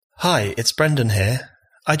Hi, it's Brendan here.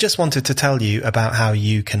 I just wanted to tell you about how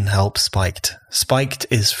you can help Spiked. Spiked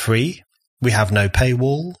is free. We have no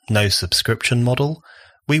paywall, no subscription model.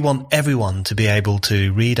 We want everyone to be able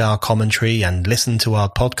to read our commentary and listen to our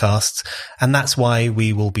podcasts, and that's why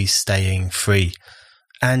we will be staying free.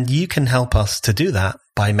 And you can help us to do that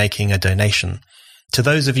by making a donation. To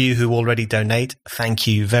those of you who already donate, thank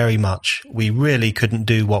you very much. We really couldn't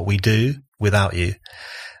do what we do without you.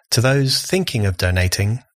 To those thinking of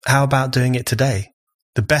donating, how about doing it today?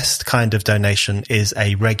 The best kind of donation is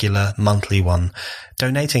a regular monthly one.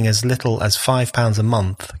 Donating as little as £5 a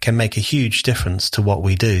month can make a huge difference to what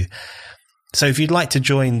we do. So if you'd like to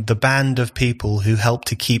join the band of people who help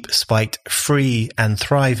to keep Spiked free and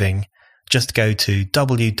thriving, just go to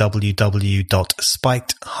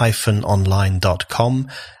www.spiked-online.com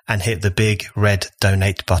and hit the big red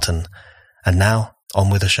donate button. And now, on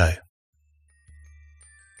with the show.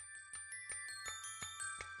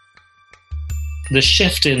 The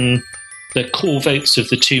shift in the core votes of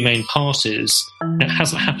the two main parties, it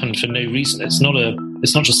hasn't happened for no reason. It's not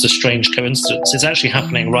just a strange coincidence. It's actually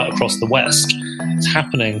happening right across the West. It's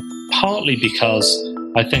happening partly because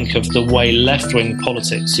I think of the way left-wing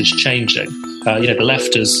politics is changing. The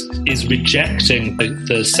left is rejecting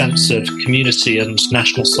the sense of community and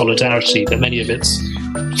national solidarity that many of its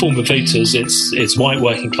former voters, its white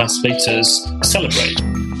working class voters, celebrate.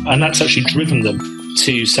 And that's actually driven them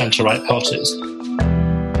to centre-right parties.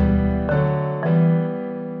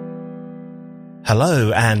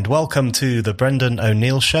 Hello and welcome to the Brendan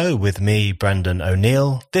O'Neill Show with me, Brendan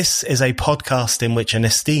O'Neill. This is a podcast in which an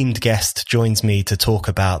esteemed guest joins me to talk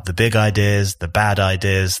about the big ideas, the bad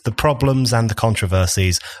ideas, the problems and the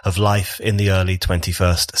controversies of life in the early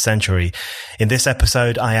 21st century. In this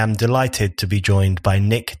episode, I am delighted to be joined by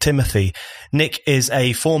Nick Timothy. Nick is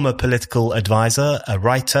a former political advisor, a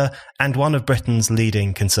writer, and one of Britain's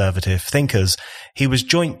leading conservative thinkers. He was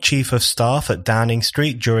Joint Chief of Staff at Downing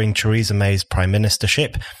Street during Theresa May's Prime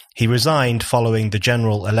Ministership. He resigned following the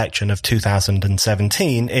general election of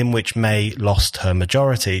 2017, in which May lost her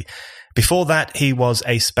majority. Before that, he was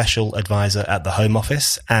a special advisor at the Home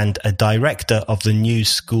Office and a director of the New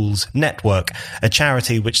Schools Network, a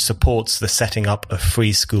charity which supports the setting up of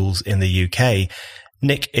free schools in the UK.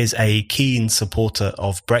 Nick is a keen supporter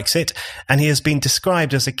of Brexit, and he has been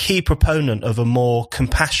described as a key proponent of a more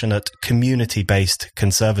compassionate, community-based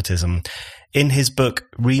conservatism. In his book,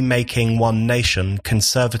 Remaking One Nation,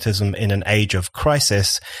 Conservatism in an Age of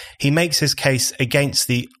Crisis, he makes his case against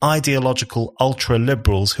the ideological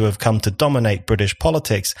ultra-liberals who have come to dominate British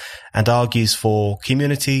politics and argues for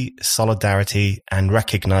community, solidarity, and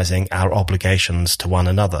recognising our obligations to one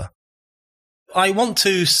another. I want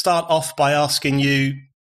to start off by asking you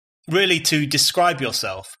really to describe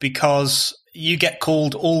yourself, because you get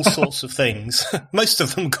called all sorts of things, most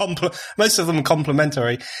of them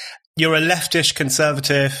complimentary. You're a leftish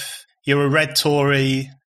conservative, you're a red Tory,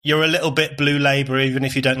 you're a little bit blue Labour, even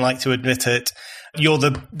if you don't like to admit it. You're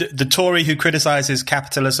the Tory who criticises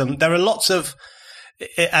capitalism. There are lots of,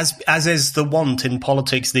 as is the want in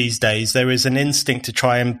politics these days, there is an instinct to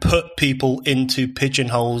try and put people into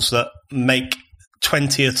pigeonholes that make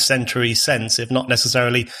 20th century sense, if not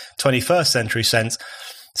necessarily 21st century sense.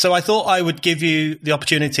 So I thought I would give you the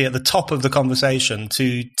opportunity at the top of the conversation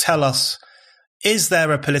to tell us, is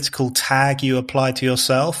there a political tag you apply to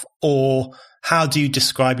yourself, or how do you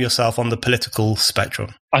describe yourself on the political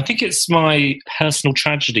spectrum? I think it's my personal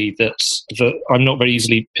tragedy that I'm not very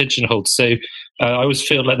easily pigeonholed. So I always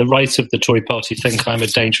feel like the right of the Tory party think I'm a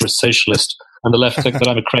dangerous socialist, and the left think that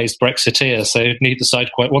I'm a crazed Brexiteer, so neither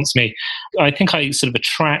side quite wants me. I think I sort of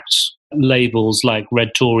attract labels like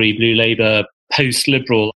red Tory, blue Labour,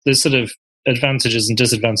 post-liberal. There's sort of advantages and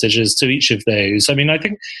disadvantages to each of those. I mean, I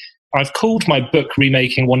think I've called my book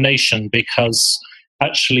Remaking One Nation because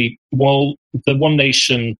actually, while the One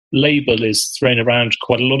Nation label is thrown around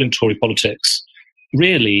quite a lot in Tory politics,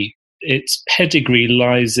 really its pedigree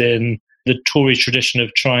lies in the Tory tradition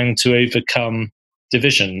of trying to overcome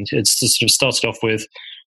division. It's sort of started off with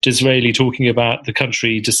Disraeli talking about the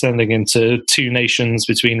country descending into two nations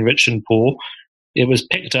between rich and poor. It was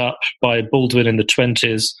picked up by Baldwin in the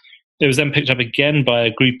 20s. It was then picked up again by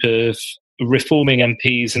a group of reforming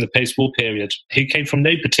MPs in the post-war period who came from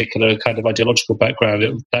no particular kind of ideological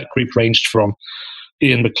background. That group ranged from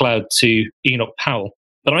Ian MacLeod to Enoch Powell.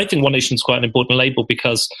 But I think One Nation is quite an important label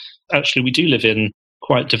because actually we do live in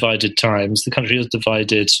quite divided times. The country is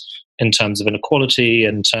divided in terms of inequality,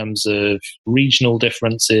 in terms of regional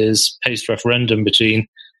differences, post-referendum between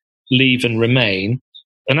Leave and Remain.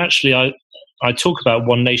 And actually, I talk about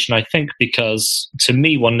One Nation, I think, because to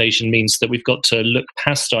me, One Nation means that we've got to look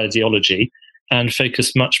past ideology and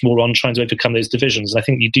focus much more on trying to overcome those divisions. And I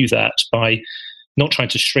think you do that by not trying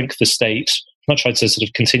to shrink the state, not trying to sort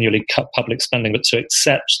of continually cut public spending, but to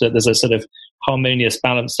accept that there's a sort of harmonious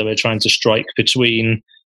balance that we're trying to strike between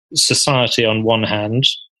society on one hand,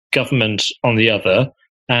 government on the other,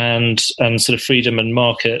 and sort of freedom and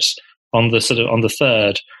market on the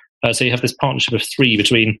third. So you have this partnership of three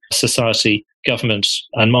between society, government,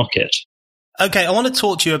 and market. Okay, I want to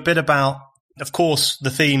talk to you a bit about, of course,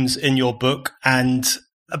 the themes in your book and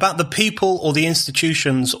about the people or the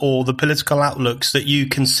institutions or the political outlooks that you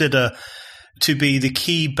consider to be the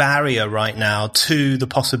key barrier right now to the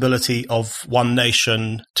possibility of one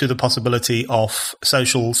nation, to the possibility of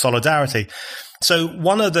social solidarity. So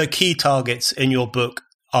one of the key targets in your book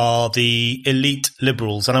are the elite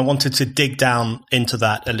liberals, and I wanted to dig down into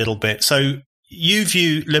that a little bit. So you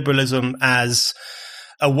view liberalism as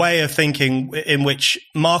a way of thinking in which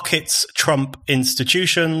markets trump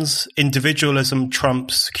institutions, individualism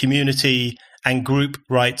trumps community, and group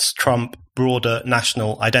rights trump broader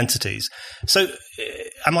national identities. So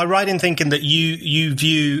am I right in thinking that you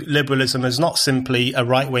view liberalism as not simply a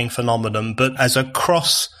right-wing phenomenon, but as a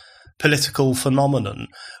cross-political phenomenon,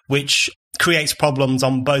 which creates problems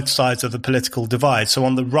on both sides of the political divide? So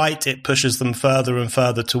on the right, it pushes them further and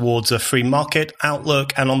further towards a free market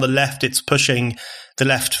outlook, and on the left, it's pushing the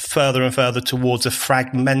left further and further towards a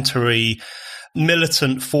fragmentary,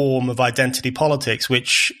 militant form of identity politics,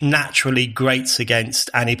 which naturally grates against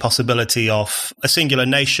any possibility of a singular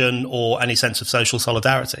nation or any sense of social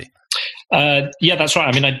solidarity. Yeah, that's right.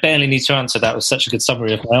 I mean, I barely need to answer that with such a good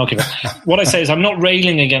summary of my argument. What I say is I'm not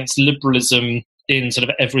railing against liberalism in sort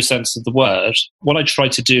of every sense of the word. What I try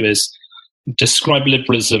to do is describe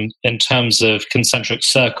liberalism in terms of concentric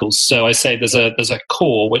circles. So I say there's a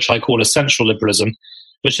core, which I call essential liberalism,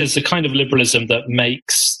 which is the kind of liberalism that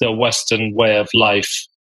makes the Western way of life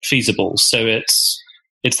feasible. So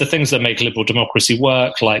it's the things that make liberal democracy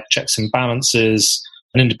work, like checks and balances,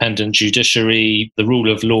 an independent judiciary, the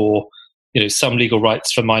rule of law, some legal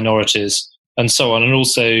rights for minorities, and so on, and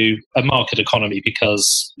also a market economy,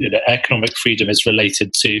 because economic freedom is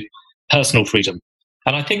related to personal freedom.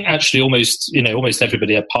 And I think actually almost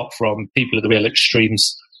everybody, apart from people at the real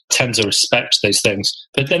extremes, tend to respect those things.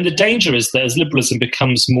 But then the danger is that as liberalism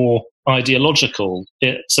becomes more ideological,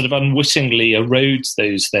 it sort of unwittingly erodes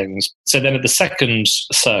those things. So then at the second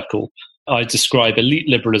circle, I describe elite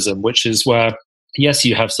liberalism, which is where, yes,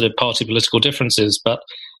 you have sort of party political differences, but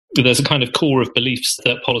there's a kind of core of beliefs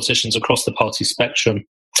that politicians across the party spectrum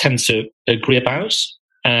tend to agree about.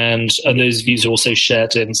 And those views are also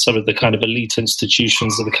shared in some of the kind of elite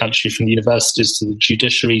institutions of the country, from the universities to the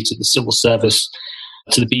judiciary to the civil service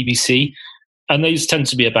to the BBC. And those tend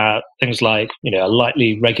to be about things like, a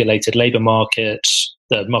lightly regulated labour market,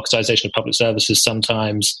 the marketisation of public services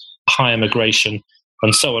sometimes, high immigration,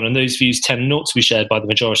 and so on. And those views tend not to be shared by the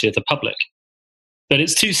majority of the public. But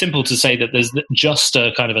it's too simple to say that there's just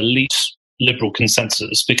a kind of elite liberal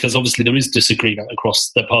consensus, because obviously there is disagreement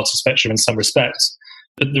across the party spectrum in some respects.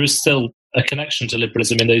 But there is still a connection to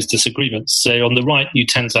liberalism in those disagreements. So on the right, you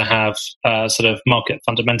tend to have sort of market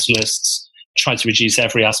fundamentalists try to reduce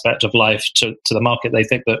every aspect of life to the market. They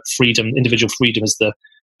think that individual freedom is the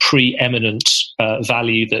preeminent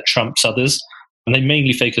value that trumps others. And they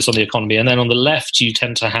mainly focus on the economy. And then on the left, you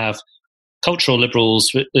tend to have cultural liberals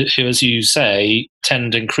who, as you say,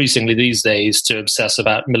 tend increasingly these days to obsess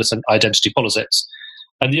about militant identity politics.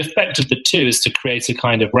 And the effect of the two is to create a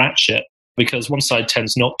kind of ratchet, because one side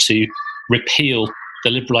tends not to repeal the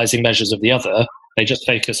liberalising measures of the other. They just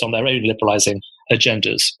focus on their own liberalising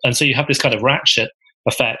agendas. And so you have this kind of ratchet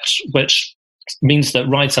effect, which means that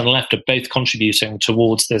right and left are both contributing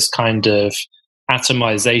towards this kind of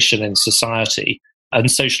atomization in society and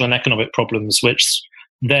social and economic problems, which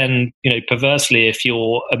then, perversely, if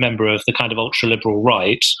you're a member of the kind of ultra-liberal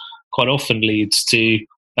right, quite often leads to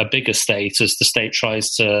a bigger state as the state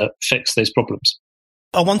tries to fix those problems.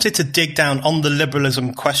 I wanted to dig down on the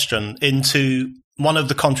liberalism question into one of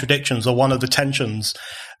the contradictions or one of the tensions.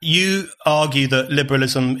 You argue that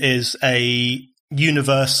liberalism is a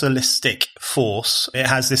universalistic force. It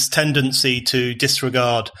has this tendency to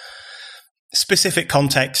disregard specific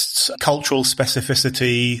contexts, cultural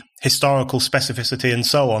specificity, historical specificity, and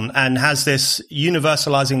so on, and has this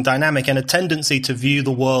universalizing dynamic and a tendency to view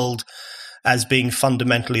the world as being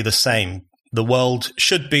fundamentally the same. The world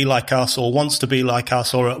should be like us, or wants to be like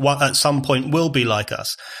us, or at some point will be like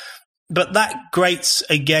us. But that grates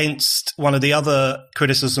against one of the other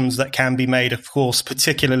criticisms that can be made, of course,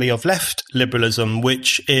 particularly of left liberalism,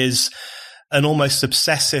 which is an almost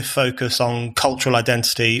obsessive focus on cultural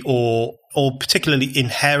identity or or particularly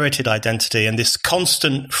inherited identity, and this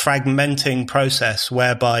constant fragmenting process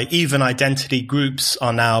whereby even identity groups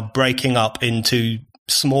are now breaking up into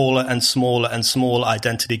smaller and smaller and smaller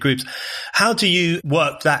identity groups. How do you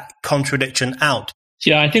work that contradiction out?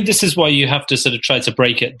 Yeah, I think this is why you have to sort of try to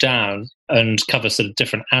break it down and cover sort of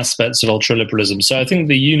different aspects of ultraliberalism. So I think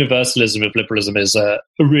the universalism of liberalism is a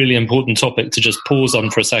really important topic to just pause on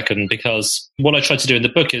for a second, because what I try to do in the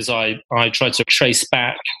book is I try to trace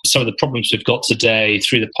back some of the problems we've got today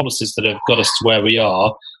through the policies that have got us to where we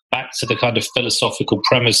are, back to the kind of philosophical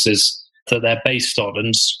premises that they're based on.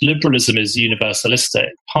 And liberalism is universalistic,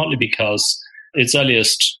 partly because its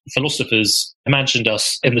earliest philosophers imagined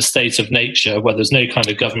us in the state of nature where there's no kind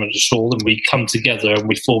of government at all, and we come together and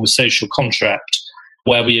we form a social contract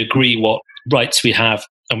where we agree what rights we have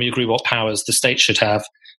and we agree what powers the state should have.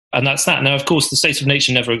 And that's that. Now, of course, the state of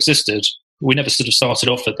nature never existed. We never sort of started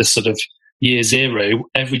off at this sort of year zero.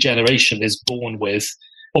 Every generation is born with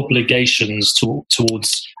obligations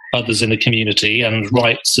towards others in the community and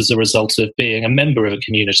rights as a result of being a member of a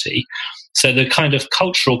community. So the kind of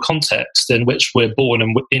cultural context in which we're born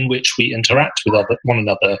and in which we interact with one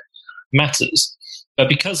another matters. But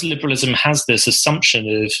because liberalism has this assumption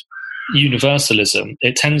of universalism,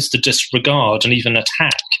 it tends to disregard and even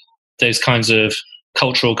attack those kinds of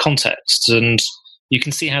cultural contexts. And you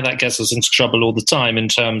can see how that gets us into trouble all the time in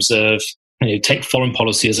terms of, take foreign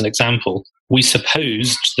policy as an example. We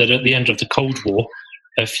supposed that at the end of the Cold War,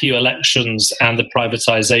 a few elections and the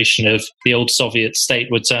privatization of the old Soviet state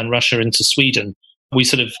would turn Russia into Sweden. We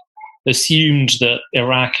sort of assumed that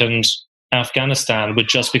Iraq and Afghanistan would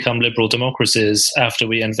just become liberal democracies after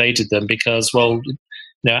we invaded them because,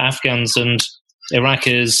 Afghans and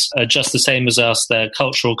Iraqis are just the same as us. Their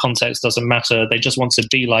cultural context doesn't matter. They just want to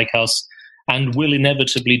be like us and will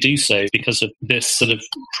inevitably do so because of this sort of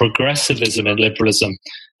progressivism in liberalism.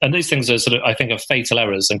 And these things are I think, are fatal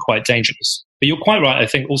errors and quite dangerous. But you're quite right, I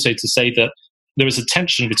think, also to say that there is a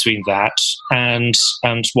tension between that and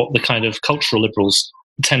what the kind of cultural liberals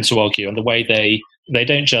tend to argue, and the way they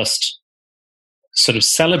don't just sort of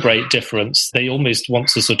celebrate difference, they almost want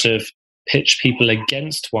to sort of pitch people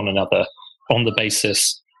against one another on the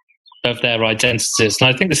basis of their identities.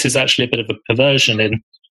 And I think this is actually a bit of a perversion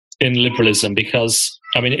in liberalism, because,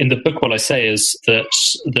 in the book what I say is that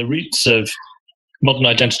the roots of modern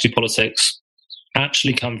identity politics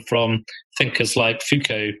actually come from thinkers like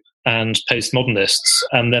Foucault and postmodernists,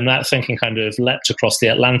 and then that thinking kind of leapt across the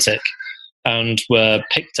Atlantic and were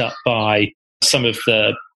picked up by some of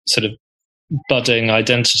the sort of budding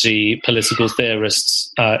identity political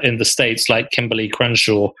theorists in the States, like Kimberly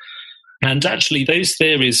Crenshaw. And actually, those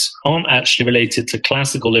theories aren't actually related to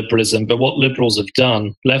classical liberalism, but what liberals have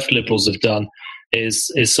done, left liberals have done,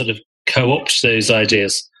 is sort of co-opt those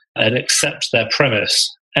ideas and accept their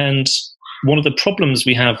premise. And one of the problems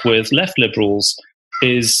we have with left liberals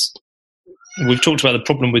is, we've talked about the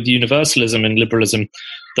problem with universalism in liberalism.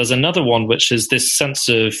 There's another one, which is this sense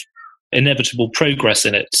of inevitable progress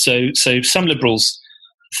in it. So some liberals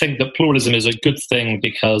think that pluralism is a good thing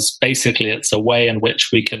because basically it's a way in which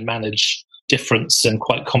we can manage difference in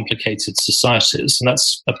quite complicated societies. And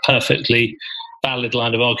that's a perfectly valid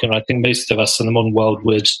line of argument. I think most of us in the modern world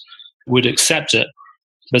would accept it.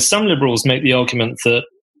 But some liberals make the argument that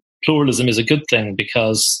pluralism is a good thing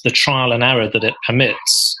because the trial and error that it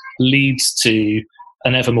permits leads to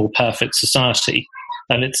an ever more perfect society.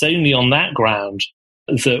 And it's only on that ground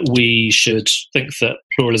that we should think that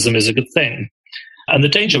pluralism is a good thing. And the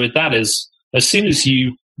danger with that is, as soon as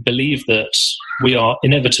you believe that we are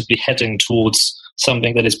inevitably heading towards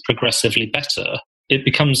something that is progressively better, it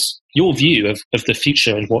becomes your view of the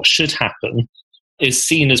future and what should happen is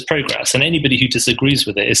seen as progress. And anybody who disagrees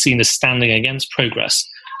with it is seen as standing against progress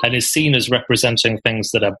and is seen as representing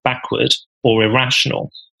things that are backward or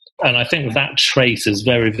irrational. And I think that trait is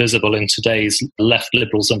very visible in today's left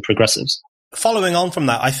liberals and progressives. Following on from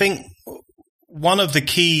that, I think one of the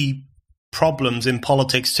key problems in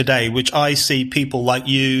politics today, which I see people like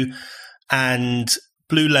you and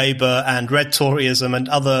Blue Labour and Red Toryism and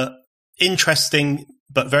other interesting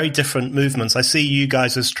but very different movements, I see you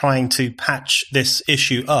guys as trying to patch this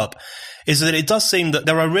issue up, is that it does seem that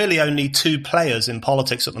there are really only two players in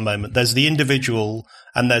politics at the moment. There's the individual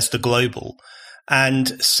and there's the global.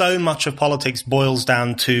 And so much of politics boils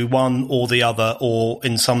down to one or the other, or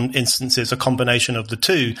in some instances, a combination of the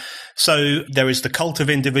two. So there is the cult of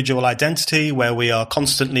individual identity, where we are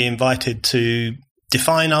constantly invited to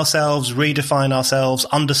define ourselves, redefine ourselves,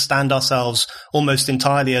 understand ourselves almost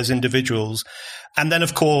entirely as individuals. And then,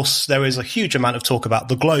 of course, there is a huge amount of talk about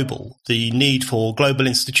the global, the need for global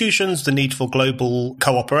institutions, the need for global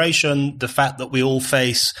cooperation, the fact that we all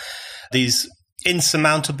face these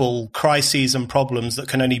insurmountable crises and problems that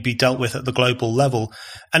can only be dealt with at the global level.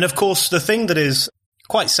 And of course, the thing that is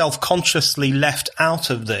quite self-consciously left out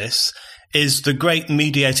of this is the great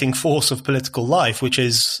mediating force of political life, which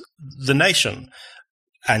is the nation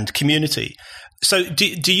and community. So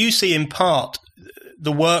do you see in part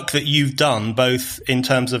the work that you've done, both in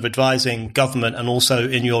terms of advising government and also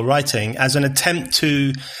in your writing, as an attempt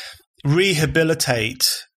to rehabilitate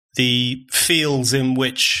the fields in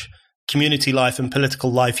which community life and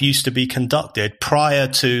political life used to be conducted prior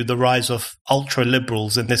to the rise of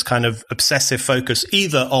ultra-liberals and this kind of obsessive focus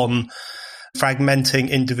either on fragmenting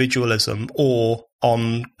individualism or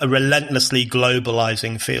on a relentlessly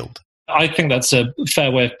globalizing field? I think that's a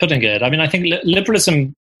fair way of putting it. I mean, I think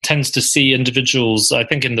liberalism tends to see individuals, I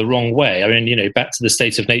think, in the wrong way. I mean, back to the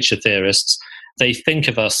state of nature theorists, they think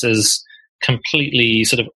of us as completely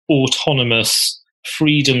sort of autonomous,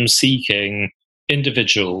 freedom-seeking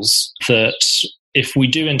individuals that if we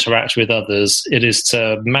do interact with others, it is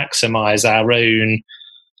to maximize our own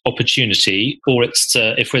opportunity, or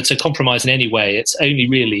if we're to compromise in any way, it's only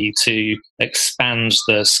really to expand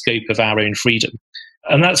the scope of our own freedom.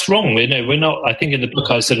 And that's wrong. We're not. I think in the book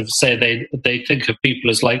I sort of say they think of people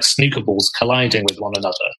as like snooker balls colliding with one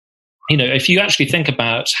another. If you actually think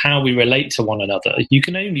about how we relate to one another, you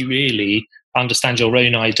can only really understand your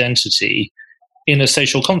own identity in a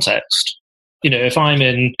social context. If I'm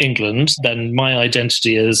in England, then my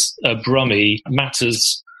identity as a Brummie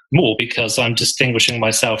matters more because I'm distinguishing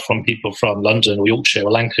myself from people from London or Yorkshire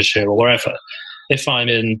or Lancashire or wherever. If I'm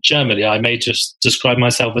in Germany, I may just describe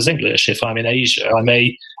myself as English. If I'm in Asia, I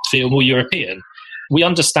may feel more European. We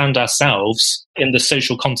understand ourselves in the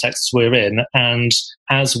social contexts we're in and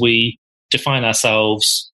as we define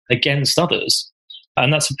ourselves against others.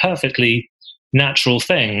 And that's a perfectly natural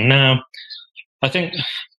thing. Now, I think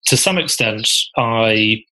to some extent,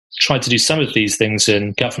 I tried to do some of these things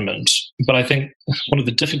in government, but I think one of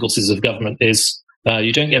the difficulties of government is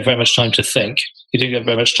you don't get very much time to think. You don't get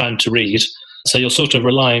very much time to read. So you're sort of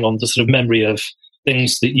relying on the sort of memory of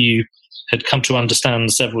things that you had come to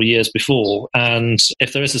understand several years before. And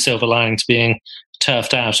if there is a silver lining to being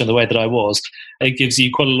turfed out in the way that I was, it gives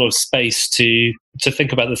you quite a lot of space to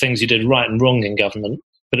think about the things you did right and wrong in government.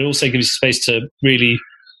 But it also gives you space to really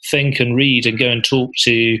think and read and go and talk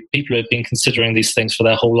to people who have been considering these things for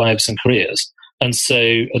their whole lives and careers. And so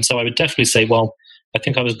I would definitely say, well, I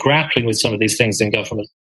think I was grappling with some of these things in government.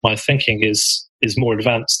 My thinking is more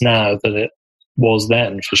advanced now than it was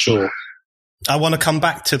then, for sure. I want to come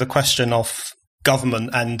back to the question of government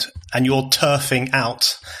and your turfing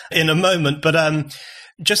out in a moment, but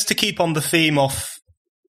just to keep on the theme of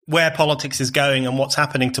where politics is going and what's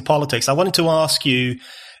happening to politics, I wanted to ask you,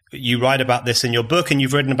 you write about this in your book and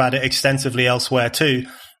you've written about it extensively elsewhere too,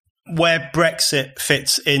 where Brexit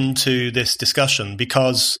fits into this discussion,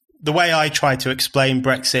 because the way I try to explain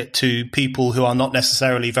Brexit to people who are not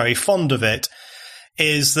necessarily very fond of it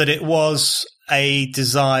is that it was a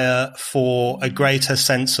desire for a greater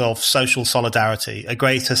sense of social solidarity, a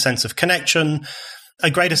greater sense of connection,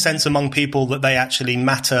 a greater sense among people that they actually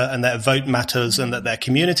matter and their vote matters and that their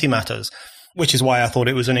community matters, which is why I thought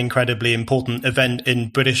it was an incredibly important event in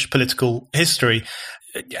British political history.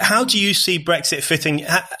 How do you see Brexit fitting,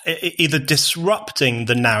 either disrupting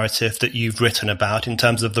the narrative that you've written about in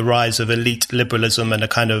terms of the rise of elite liberalism and a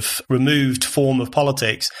kind of removed form of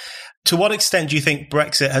politics? To what extent do you think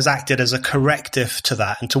Brexit has acted as a corrective to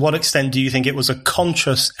that? And to what extent do you think it was a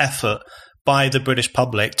conscious effort by the British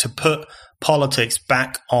public to put politics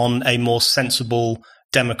back on a more sensible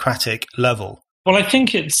democratic level? Well, I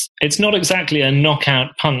think it's not exactly a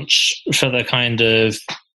knockout punch for the kind of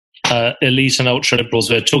elite and ultra-liberals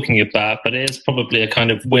we're talking about, but it is probably a kind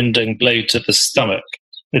of winding blow to the stomach.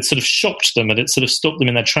 It sort of shocked them and it sort of stopped them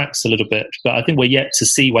in their tracks a little bit. But I think we're yet to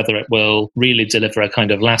see whether it will really deliver a kind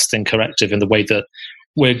of lasting corrective in the way that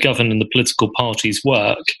we're governed and the political parties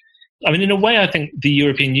work. I mean, in a way, I think the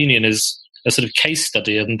European Union is a sort of case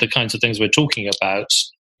study in the kinds of things we're talking about.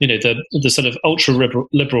 The sort of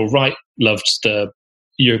ultra-liberal right loved the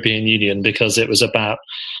European Union because it was about,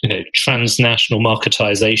 transnational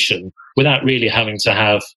marketization without really having to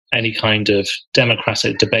have any kind of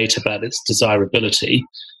democratic debate about its desirability.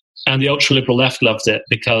 And the ultra-liberal left loved it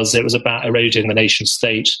because it was about eroding the nation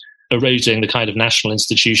state, eroding the kind of national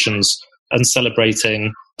institutions and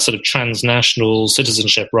celebrating sort of transnational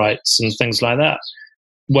citizenship rights and things like that.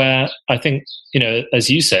 Where I think, as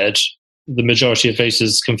you said, the majority of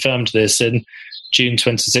voters confirmed this in June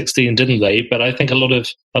 2016, didn't they? But I think a lot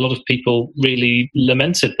of people really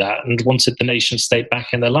lamented that and wanted the nation state back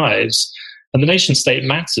in their lives. And the nation state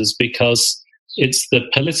matters because it's the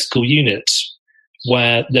political unit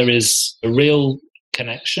where there is a real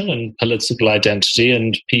connection and political identity,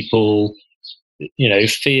 and people,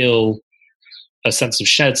 feel a sense of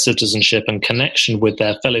shared citizenship and connection with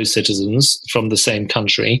their fellow citizens from the same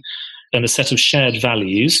country, and a set of shared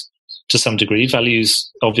values to some degree.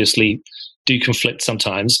 Values obviously do conflict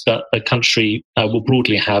sometimes, but a country will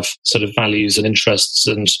broadly have sort of values and interests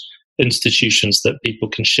and institutions that people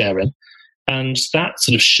can share in. And that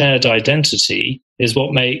sort of shared identity is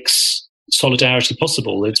what makes solidarity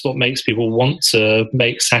possible. It's what makes people want to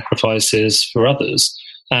make sacrifices for others.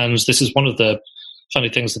 And this is one of the funny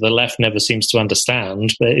things that the left never seems to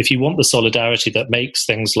understand. But if you want the solidarity that makes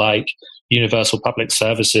things like universal public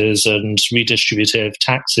services and redistributive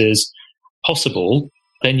taxes possible,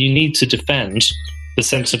 then you need to defend the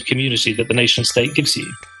sense of community that the nation state gives you.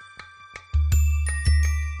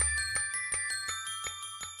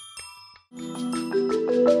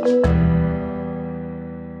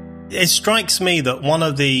 It strikes me that one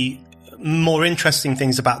of the more interesting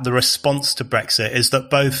things about the response to Brexit is that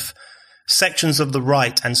both sections of the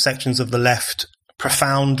right and sections of the left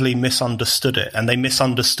profoundly misunderstood it, and they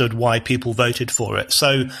misunderstood why people voted for it.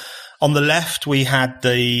 So on the left, we had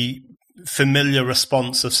the familiar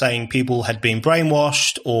response of saying people had been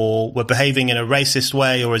brainwashed or were behaving in a racist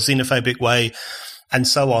way or a xenophobic way and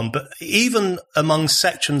so on. But even among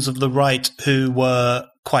sections of the right who were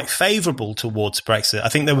quite favourable towards Brexit, I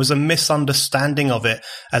think there was a misunderstanding of it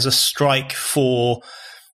as a strike for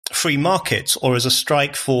free markets or as a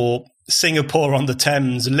strike for Singapore on the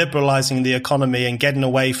Thames, liberalising the economy and getting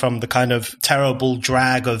away from the kind of terrible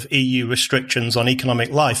drag of EU restrictions on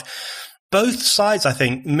economic life. Both sides, I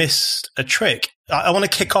think, missed a trick. I want to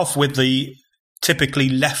kick off with the typically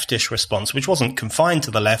leftish response, which wasn't confined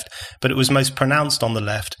to the left, but it was most pronounced on the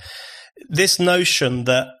left. This notion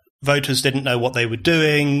that voters didn't know what they were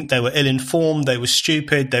doing, they were ill-informed, they were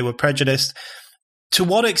stupid, they were prejudiced. To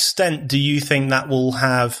what extent do you think that will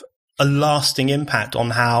have a lasting impact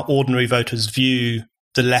on how ordinary voters view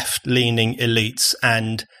the left-leaning elites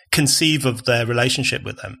and conceive of their relationship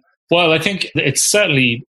with them? Well, I think it's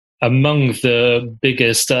certainly among the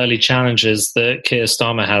biggest early challenges that Keir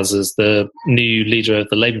Starmer has as the new leader of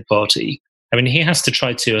the Labour Party. I mean, he has to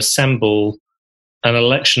try to assemble an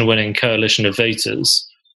election-winning coalition of voters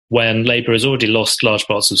when Labour has already lost large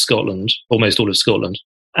parts of Scotland, almost all of Scotland,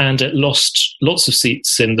 and it lost lots of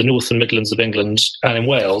seats in the North and Midlands of England and in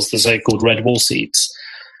Wales, the so-called Red Wall seats.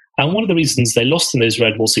 And one of the reasons they lost in those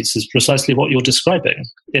Red Wall seats is precisely what you're describing.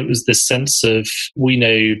 It was this sense of, we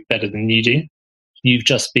know better than you do. You've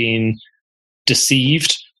just been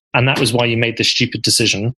deceived, and that was why you made the stupid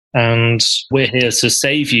decision. And we're here to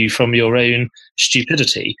save you from your own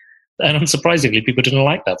stupidity. And unsurprisingly, people didn't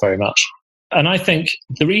like that very much. And I think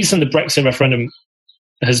the reason the Brexit referendum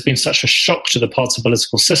has been such a shock to the party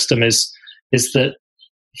political system is that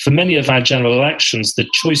for many of our general elections, the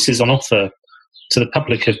choices on offer to the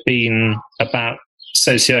public have been about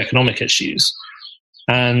socioeconomic issues.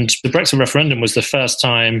 And the Brexit referendum was the first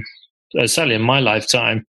time, certainly in my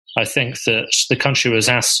lifetime, I think that the country was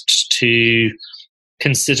asked to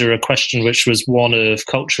consider a question which was one of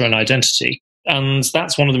culture and identity. And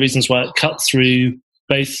that's one of the reasons why it cut through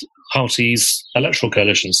both parties' electoral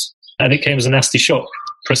coalitions. And it came as a nasty shock,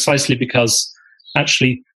 precisely because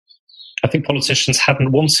actually I think politicians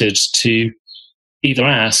hadn't wanted to either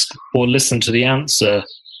ask or listen to the answer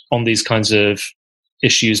on these kinds of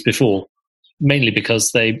issues before, mainly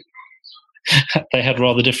because they had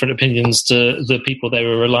rather different opinions to the people they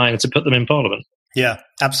were relying to put them in Parliament. Yeah,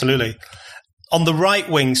 absolutely. On the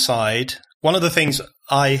right-wing side, one of the things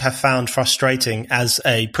I have found frustrating as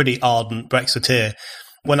a pretty ardent Brexiteer,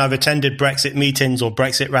 when I've attended Brexit meetings or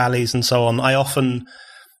Brexit rallies and so on, I often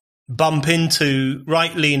bump into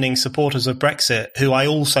right-leaning supporters of Brexit who I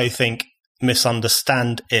also think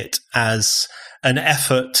misunderstand it as an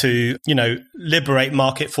effort to, liberate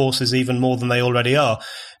market forces even more than they already are.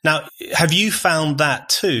 Now, have you found that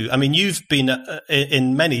too? I mean, you've been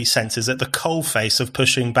in many senses at the coalface of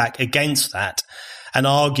pushing back against that and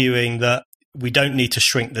arguing that we don't need to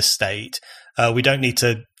shrink the state. We don't need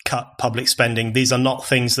to cut public spending. These are not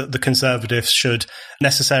things that the Conservatives should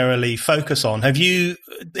necessarily focus on. Have you,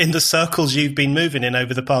 in the circles you've been moving in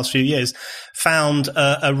over the past few years, found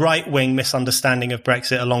a right-wing misunderstanding of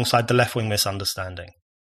Brexit alongside the left-wing misunderstanding?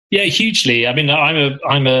 Yeah, hugely. I mean,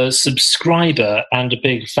 I'm a subscriber and a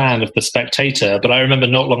big fan of The Spectator, but I remember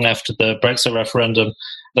not long after the Brexit referendum,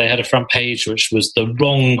 they had a front page which was the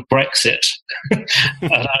wrong Brexit. And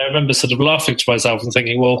I remember sort of laughing to myself and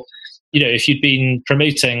thinking, well, if you'd been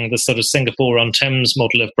promoting the sort of Singapore-on-Thames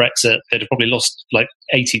model of Brexit, they'd have probably lost like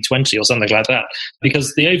 80-20 or something like that,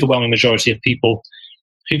 because the overwhelming majority of people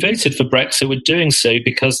who voted for Brexit were doing so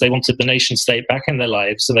because they wanted the nation state back in their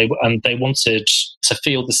lives, and they wanted to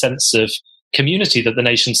feel the sense of community that the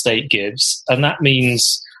nation state gives, and that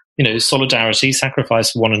means, solidarity,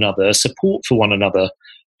 sacrifice for one another, support for one another,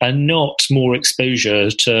 and not more exposure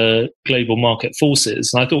to global market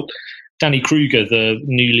forces. And I thought Danny Kruger, the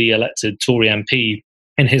newly elected Tory MP,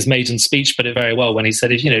 in his maiden speech put it very well when he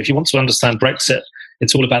said, if you want to understand Brexit,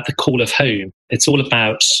 it's all about the call of home. It's all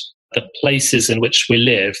about the places in which we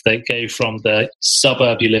live. They go from the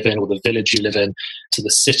suburb you live in or the village you live in to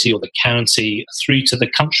the city or the county through to the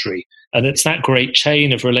country. And it's that great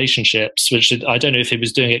chain of relationships, which I don't know if he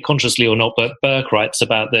was doing it consciously or not, but Burke writes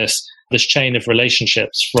about this chain of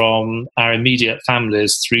relationships from our immediate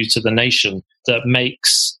families through to the nation that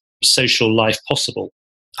makes social life possible.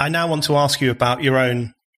 I now want to ask you about your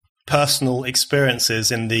own personal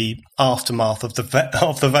experiences in the aftermath of the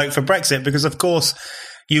vote for Brexit, because, of course,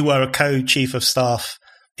 you were a co-chief of staff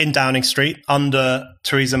in Downing Street under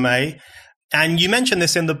Theresa May, and you mentioned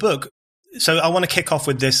this in the book. So I want to kick off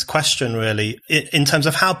with this question, really, in terms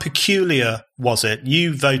of how peculiar was it?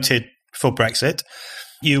 You voted for Brexit.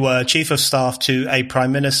 You were chief of staff to a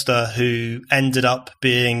prime minister who ended up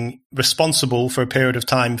being responsible for a period of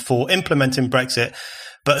time for implementing Brexit,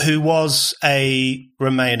 but who was a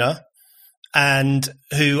Remainer and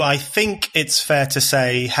who I think it's fair to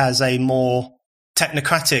say has a more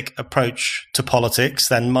technocratic approach to politics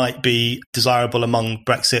than might be desirable among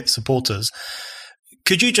Brexit supporters.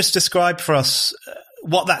 Could you just describe for us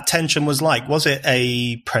what that tension was like? Was it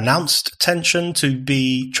a pronounced tension to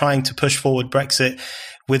be trying to push forward Brexit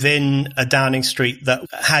within a Downing Street that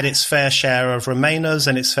had its fair share of Remainers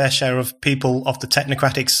and its fair share of people of the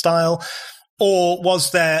technocratic style? Or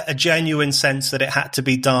was there a genuine sense that it had to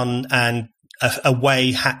be done and a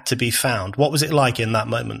way had to be found? What was it like in that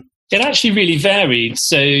moment? It actually really varied.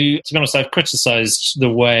 So, to be honest, I've criticised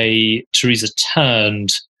the way Theresa turned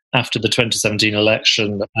after the 2017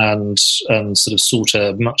 election and sort of sought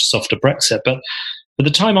a much softer Brexit. But at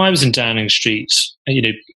the time I was in Downing Street,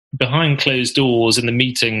 behind closed doors in the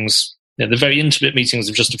meetings, the very intimate meetings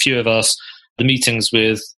of just a few of us, the meetings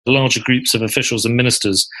with larger groups of officials and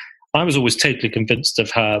ministers, I was always totally convinced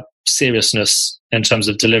of her seriousness in terms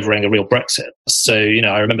of delivering a real Brexit. So,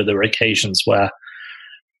 I remember there were occasions where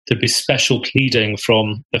there'd be special pleading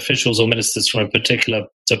from officials or ministers from a particular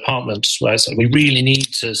department where it's like, we really need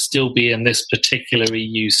to still be in this particular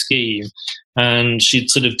EU scheme. And she'd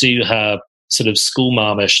sort of do her sort of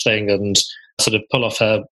schoolmarmish thing and sort of pull off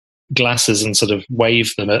her glasses and sort of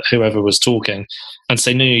wave them at whoever was talking and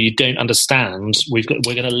say, no, you don't understand. We're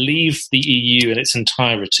going to leave the EU in its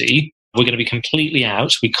entirety. We're going to be completely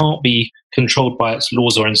out. We can't be controlled by its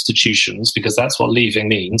laws or institutions because that's what leaving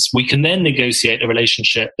means. We can then negotiate a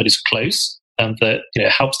relationship that is close and that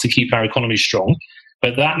helps to keep our economy strong.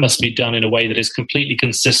 But that must be done in a way that is completely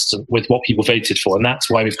consistent with what people voted for. And that's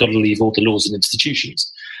why we've got to leave all the laws and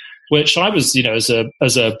institutions, which I was, as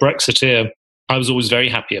a Brexiteer, I was always very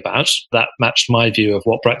happy about. That matched my view of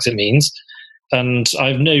what Brexit means. And I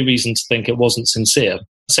have no reason to think it wasn't sincere.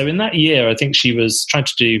 So in that year, I think she was trying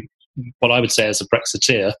to do what I would say as a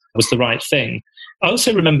Brexiteer was the right thing. I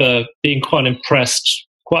also remember being quite impressed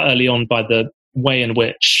quite early on by the way in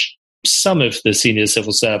which some of the senior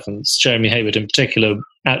civil servants, Jeremy Hayward in particular,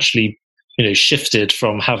 actually shifted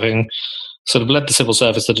from having sort of led the civil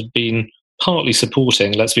service that had been partly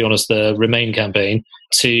supporting, let's be honest, the Remain campaign,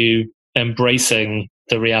 to embracing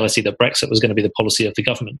the reality that Brexit was going to be the policy of the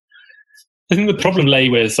government. I think the problem lay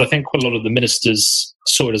with, I think quite a lot of the ministers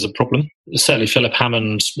saw it as a problem. Certainly Philip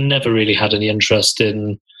Hammond never really had any interest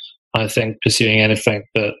in, I think, pursuing anything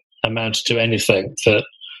that amounted to anything that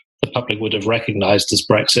the public would have recognised as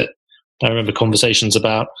Brexit. I remember conversations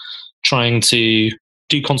about trying to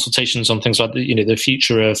do consultations on things like the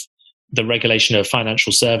future of the regulation of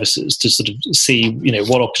financial services to sort of see,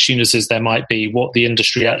 what opportunities there might be, what the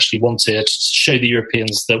industry actually wanted, to show the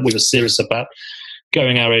Europeans that we were serious about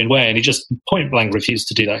going our own way. And he just point blank refused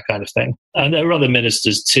to do that kind of thing. And there were other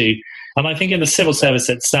ministers too. And I think in the civil service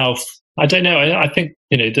itself, I don't know, I think,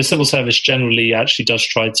 the civil service generally actually does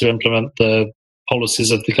try to implement the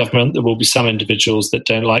policies of the government. There will be some individuals that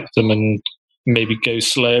don't like them and maybe go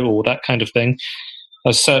slow or that kind of thing.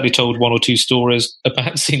 I've certainly told one or two stories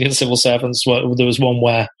about senior civil servants. Well, there was one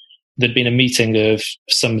where there'd been a meeting of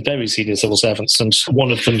some very senior civil servants, and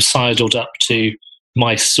one of them sidled up to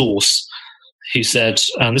my source, who said,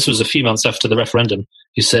 and this was a few months after the referendum,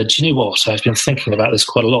 who said, "Do you know what? I've been thinking about this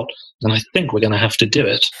quite a lot, and I think we're going to have to do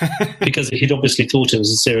it." Because he'd obviously thought it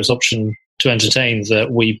was a serious option to entertain,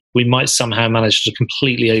 that we might somehow manage to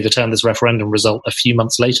completely overturn this referendum result a few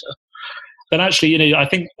months later. But actually, I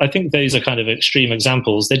think those are kind of extreme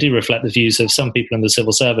examples. They do reflect the views of some people in the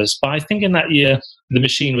civil service. But I think in that year, the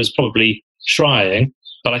machine was probably trying.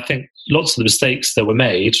 But I think lots of the mistakes that were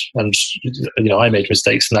made, and I made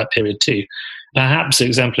mistakes in that period too, perhaps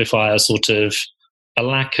exemplify a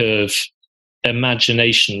lack of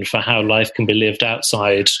imagination for how life can be lived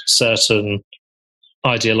outside certain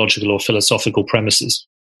ideological or philosophical premises.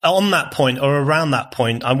 On that point, or around that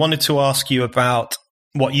point, I wanted to ask you about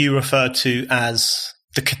what you refer to as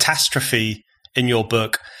the catastrophe in your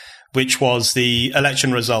book, which was the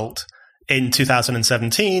election result in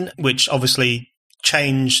 2017, which obviously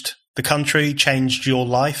changed the country, changed your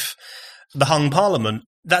life. The hung parliament.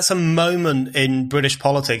 That's a moment in British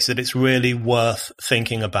politics that it's really worth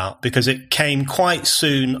thinking about, because it came quite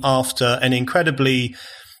soon after an incredibly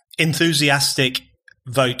enthusiastic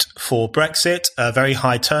vote for Brexit, a very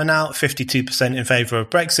high turnout, 52% in favour of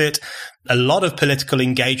Brexit, a lot of political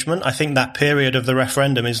engagement. I think that period of the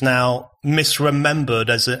referendum is now misremembered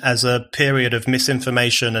as a period of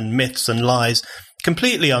misinformation and myths and lies.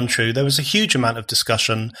 Completely untrue. There was a huge amount of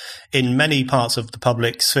discussion in many parts of the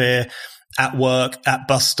public sphere, at work, at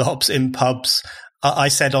bus stops, in pubs. I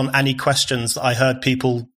said on Any Questions that I heard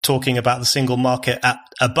people talking about the single market at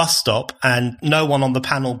a bus stop, and no one on the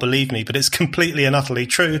panel believed me, but it's completely and utterly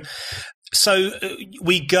true. So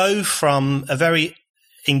we go from a very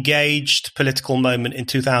engaged political moment in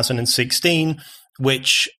 2016,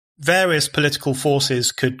 which various political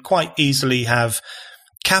forces could quite easily have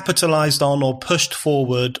capitalized on or pushed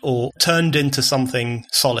forward or turned into something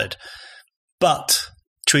solid. But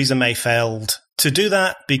Theresa May failed to do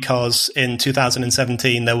that because in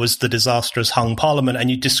 2017 there was the disastrous hung parliament, and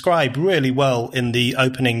you describe really well in the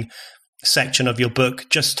opening section of your book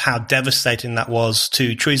just how devastating that was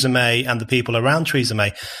to Theresa May and the people around Theresa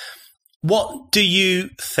May. What do you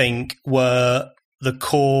think were the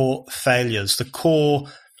core failures, the core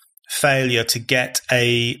failure to get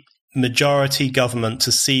a majority government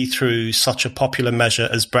to see through such a popular measure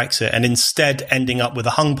as Brexit, and instead ending up with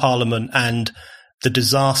a hung parliament and the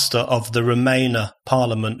disaster of the Remainer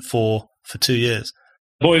Parliament for 2 years?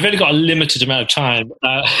 Well, we've only got a limited amount of time,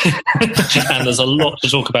 and there's a lot to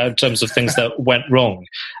talk about in terms of things that went wrong.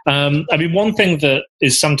 One thing that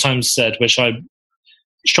is sometimes said, which I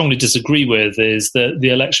strongly disagree with, is that the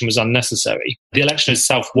election was unnecessary. The election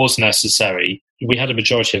itself was necessary. We had a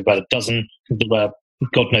majority of about a dozen. There were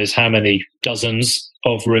God knows how many dozens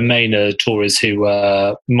of Remainer Tories who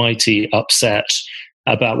were mighty upset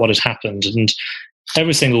about what had happened. And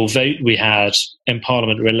every single vote we had in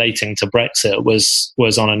Parliament relating to Brexit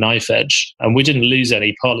was on a knife edge. And we didn't lose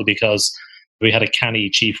any, partly because we had a canny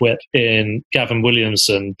chief whip in Gavin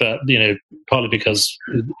Williamson, but partly because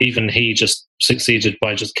even he just succeeded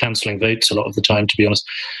by just cancelling votes a lot of the time, to be honest.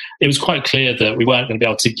 It was quite clear that we weren't going to be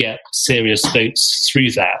able to get serious votes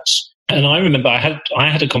through that. And I remember I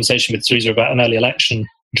had a conversation with Theresa about an early election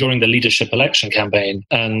during the leadership election campaign,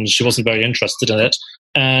 and she wasn't very interested in it.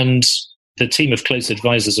 And the team of close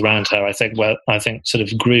advisors around her, I think sort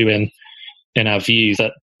of grew in our view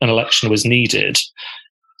that an election was needed.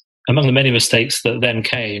 Among the many mistakes that then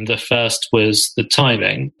came, the first was the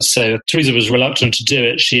timing. So Theresa was reluctant to do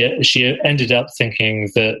it. She ended up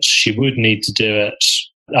thinking that she would need to do it.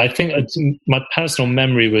 I think my personal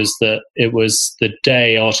memory was that it was the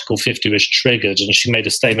day Article 50 was triggered, and she made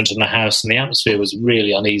a statement in the House, and the atmosphere was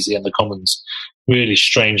really uneasy in the Commons. Really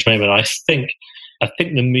strange moment. I think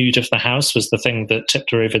the mood of the House was the thing that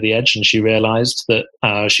tipped her over the edge, and she realised that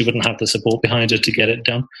she wouldn't have the support behind her to get it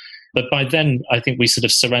done. But by then, I think we sort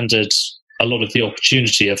of surrendered a lot of the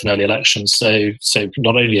opportunity of an early election. So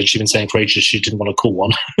not only had she been saying for ages she didn't want to call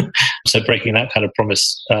one, so breaking that kind of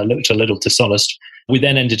promise looked a little dishonest. We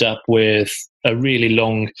then ended up with a really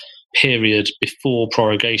long period before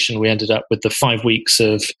prorogation. We ended up with the 5 weeks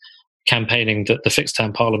of campaigning that the Fixed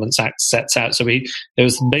Term Parliaments Act sets out. So it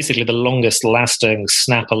was basically the longest lasting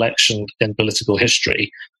snap election in political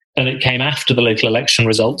history. And it came after the local election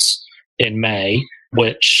results in May,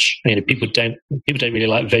 which people don't really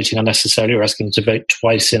like voting unnecessarily or asking them to vote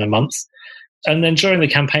twice in a month. And then during the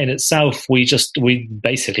campaign itself, we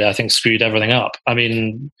basically, I think, screwed everything up. I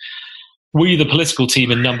mean, we, the political team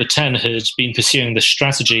in Number 10, had been pursuing this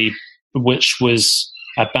strategy, which was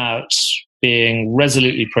about being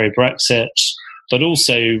resolutely pro-Brexit, but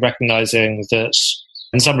also recognising that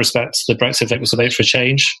in some respects the Brexit vote was a vote for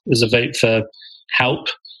change. It was a vote for help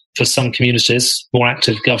for some communities, more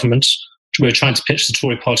active government. We were trying to pitch the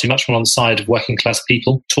Tory party much more on the side of working class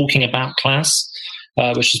people, talking about class,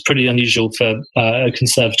 which is pretty unusual for a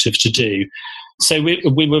Conservative to do. So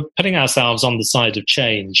we were putting ourselves on the side of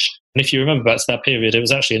change. And if you remember back to that period, it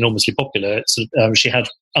was actually enormously popular. She had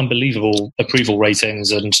unbelievable approval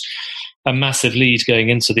ratings and a massive lead going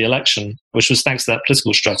into the election, which was thanks to that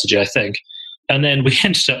political strategy, I think. And then we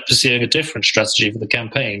ended up pursuing a different strategy for the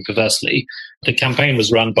campaign, perversely. The campaign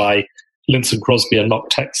was run by Linton Crosby and Mark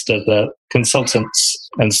Textor, the consultants,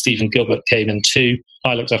 and Stephen Gilbert came in too.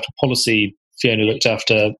 I looked after policy, Fiona looked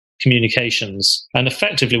after communications. And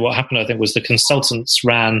effectively what happened, I think, was the consultants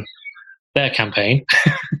ran their campaign.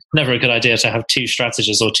 Never a good idea to have two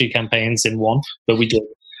strategies or two campaigns in one, but we did.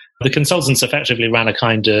 The consultants effectively ran a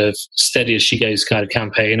kind of steady as she goes kind of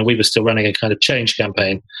campaign, and we were still running a kind of change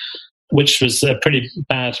campaign, which was a pretty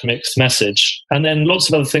bad mixed message. And then lots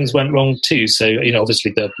of other things went wrong too. So,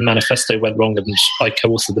 obviously the manifesto went wrong, and I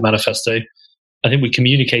co-authored the manifesto. I think we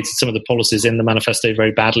communicated some of the policies in the manifesto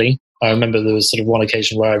very badly. I remember there was sort of one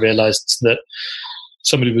occasion where I realised that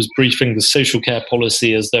somebody was briefing the social care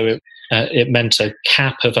policy as though it meant a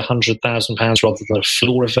cap of £100,000 rather than a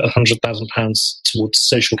floor of £100,000 towards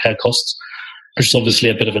social care costs, which is obviously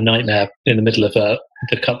a bit of a nightmare in the middle of the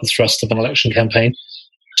cut and thrust of an election campaign.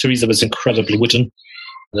 Theresa was incredibly wooden.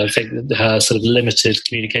 And I think that her sort of limited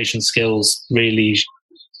communication skills really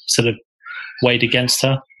sort of weighed against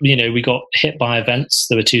her. We got hit by events.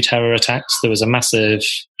 There were 2 terror attacks. There was a massive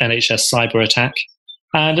NHS cyber attack.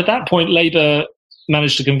 And at that point, Labour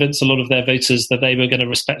managed to convince a lot of their voters that they were going to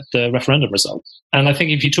respect the referendum result. And I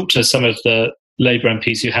think if you talk to some of the Labour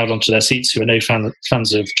MPs who held onto their seats, who are no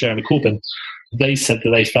fans of Jeremy Corbyn, they said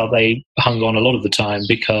that they felt they hung on a lot of the time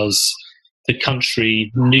because the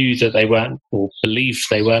country knew that they weren't, or believed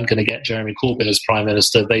they weren't going to get Jeremy Corbyn as Prime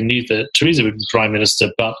Minister. They knew that Theresa would be Prime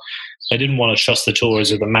Minister, but they didn't want to trust the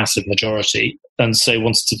Tories with a massive majority, and so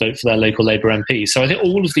wanted to vote for their local Labour MP. So I think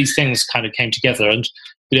all of these things kind of came together, and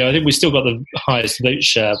I think we still got the highest vote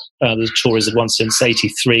share the Tories had won since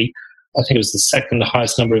 '83. I think it was the second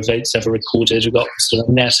highest number of votes ever recorded. We got sort of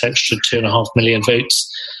a net extra 2.5 million votes.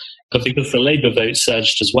 But because the Labour vote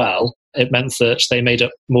surged as well, it meant that they made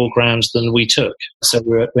up more ground than we took. So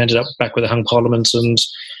we ended up back with a hung parliament, and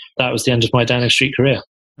that was the end of my Downing Street career.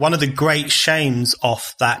 One of the great shames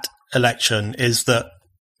of that election is that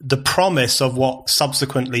the promise of what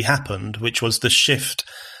subsequently happened, which was the shift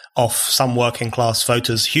of some working class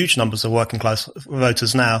voters, huge numbers of working class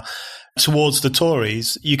voters now, towards the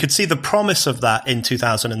Tories, you could see the promise of that in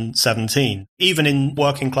 2017. Even in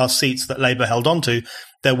working class seats that Labour held on to,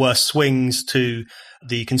 there were swings to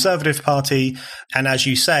the Conservative Party. And as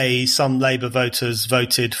you say, some Labour voters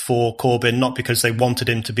voted for Corbyn, not because they wanted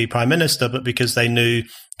him to be Prime Minister, but because they knew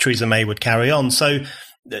Theresa May would carry on. So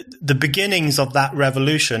the beginnings of that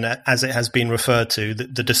revolution, as it has been referred to,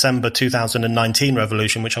 the December 2019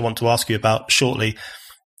 revolution, which I want to ask you about shortly,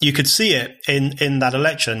 you could see it in that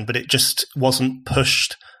election, but it just wasn't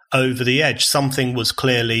pushed over the edge. Something was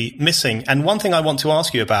clearly missing. And one thing I want to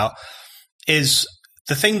ask you about is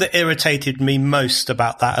the thing that irritated me most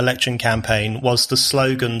about that election campaign was the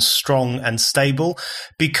slogan "strong and stable,"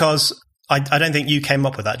 because I don't think you came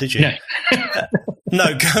up with that, did you? No.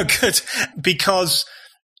 No, good. Because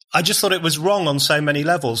I just thought it was wrong on so many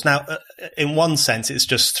levels. Now, in one sense, it's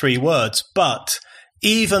just 3 words, but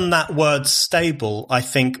even that word "stable," I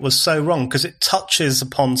think, was so wrong because it touches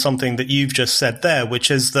upon something that you've just said there, which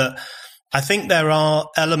is that I think there are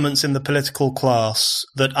elements in the political class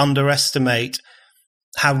that underestimate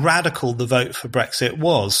how radical the vote for Brexit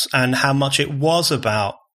was and how much it was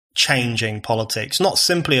about changing politics, not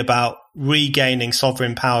simply about regaining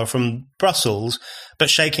sovereign power from Brussels, but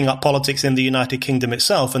shaking up politics in the United Kingdom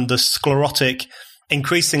itself and the sclerotic,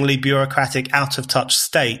 increasingly bureaucratic, out-of-touch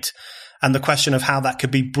state, and the question of how that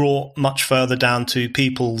could be brought much further down to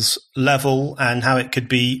people's level and how it could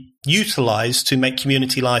be utilised to make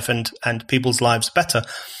community life and people's lives better.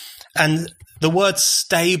 And the word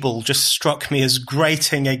 "stable" just struck me as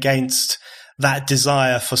grating against that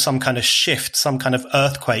desire for some kind of shift, some kind of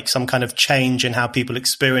earthquake, some kind of change in how people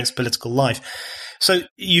experience political life. So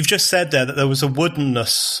you've just said there that there was a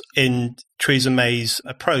woodenness in Theresa May's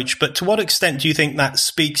approach, but to what extent do you think that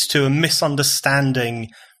speaks to a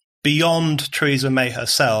misunderstanding beyond Theresa May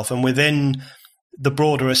herself and within the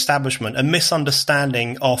broader establishment, a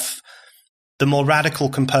misunderstanding of the more radical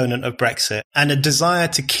component of Brexit and a desire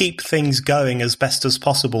to keep things going as best as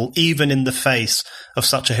possible, even in the face of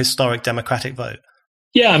such a historic democratic vote?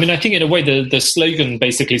 Yeah, I mean, I think in a way the slogan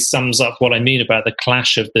basically sums up what I mean about the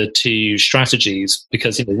clash of the two strategies,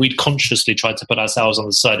 because we'd consciously tried to put ourselves on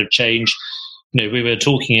the side of change. We were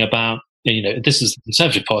talking about, this is the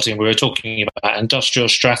Conservative Party, and we were talking about industrial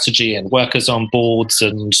strategy and workers on boards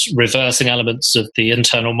and reversing elements of the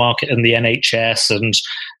internal market and the NHS and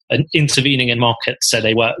intervening in markets so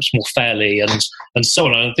they worked more fairly and so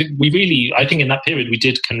on. And I think in that period we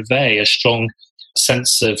did convey a strong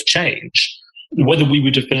sense of change. Whether we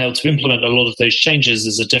would have been able to implement a lot of those changes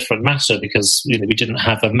is a different matter, because we didn't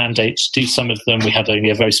have a mandate to do some of them. We had only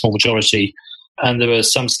a very small majority, and there were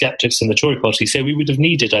some skeptics in the Tory party. So we would have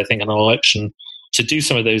needed, I think, an election to do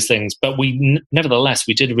some of those things. But nevertheless,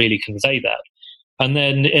 we did really convey that. And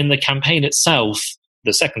then in the campaign itself,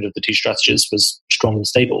 the second of the two strategies was strong and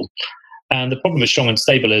stable. And the problem with strong and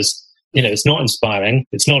stable is, it's not inspiring.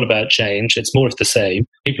 It's not about change. It's more of the same.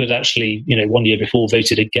 People had actually, 1 year before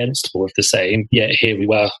voted against more of the same. Yet here we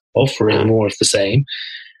were offering more of the same.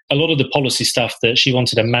 A lot of the policy stuff that she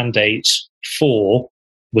wanted a mandate for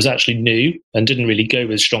was actually new and didn't really go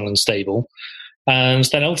with strong and stable. And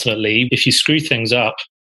then ultimately, if you screw things up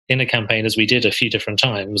in a campaign, as we did a few different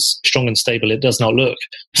times, strong and stable, it does not look.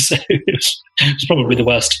 So it's probably the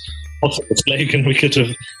worst possible slogan we could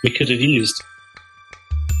have used.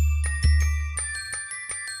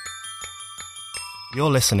 You're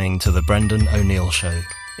listening to The Brendan O'Neill Show.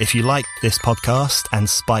 If you like this podcast and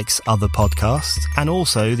Spike's other podcasts, and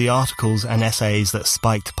also the articles and essays that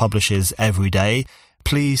Spiked publishes every day,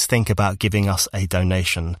 please think about giving us a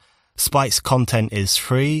donation. Spike's content is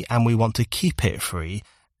free, and we want to keep it free,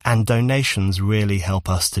 and donations really help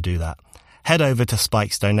us to do that. Head over to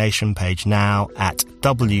Spike's donation page now at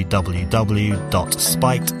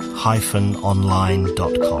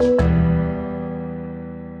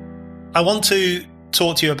www.spiked-online.com. I want to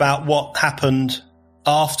talk to you about what happened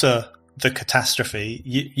after the catastrophe.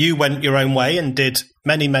 You went your own way and did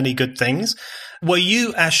many, many good things. Were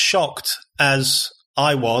you as shocked as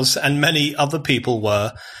I was, and many other people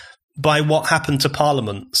were, by what happened to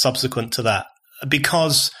Parliament subsequent to that?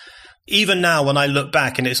 Because even now, when I look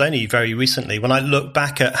back, and it's only very recently, when I look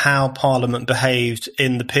back at how Parliament behaved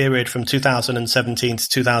in the period from 2017 to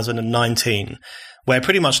 2019, where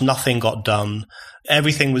pretty much nothing got done,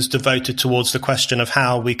 everything was devoted towards the question of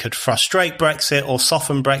how we could frustrate Brexit or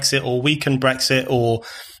soften Brexit or weaken Brexit or,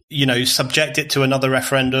 subject it to another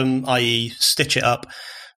referendum, i.e. stitch it up.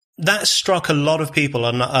 That struck a lot of people,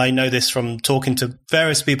 and I know this from talking to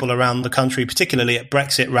various people around the country, particularly at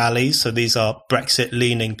Brexit rallies. So these are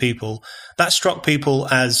Brexit-leaning people. That struck people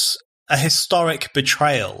as a historic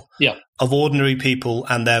betrayal of ordinary people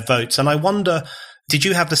and their votes. And I wonder, did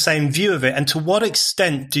you have the same view of it? And to what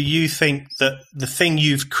extent do you think that the thing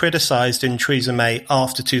you've criticised in Theresa May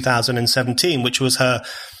after 2017, which was her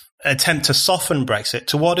attempt to soften Brexit,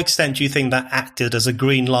 to what extent do you think that acted as a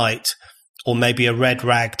green light or maybe a red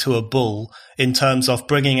rag to a bull in terms of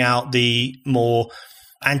bringing out the more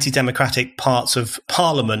anti-democratic parts of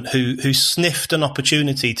Parliament who sniffed an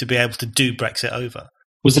opportunity to be able to do Brexit over?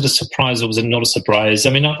 Was it a surprise or was it not a surprise?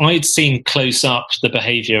 I mean, I'd seen close up the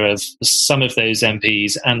behaviour of some of those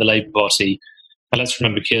MPs and the Labour Party. And let's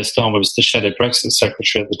remember Keir Starmer was the shadow Brexit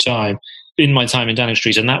secretary at the time, in my time in Downing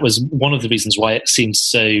Street. And that was one of the reasons why it seemed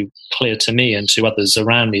so clear to me and to others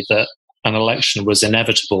around me that an election was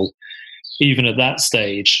inevitable, even at that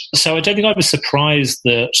stage. So I don't think I was surprised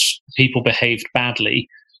that people behaved badly.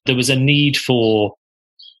 There was a need for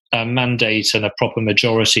a mandate and a proper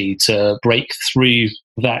majority to break through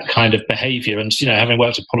that kind of behaviour. And, having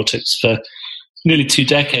worked in politics for nearly 2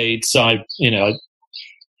 decades, I know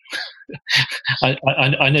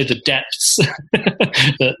the depths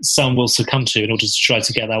that some will succumb to in order to try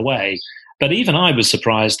to get their way. But even I was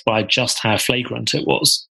surprised by just how flagrant it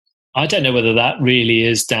was. I don't know whether that really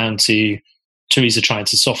is down to Theresa trying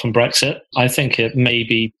to soften Brexit. I think it may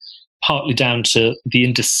be partly down to the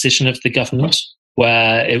indecision of the government,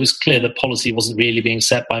 where it was clear that policy wasn't really being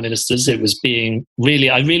set by ministers. It was being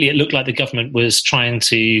it looked like the government was trying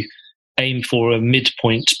to aim for a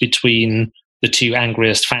midpoint between the two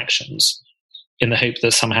angriest factions in the hope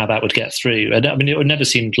that somehow that would get through. And I mean, it would never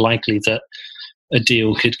seemed likely that a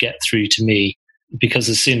deal could get through to me, because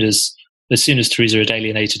as soon as Theresa had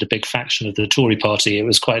alienated a big faction of the Tory party, it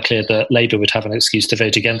was quite clear that Labour would have an excuse to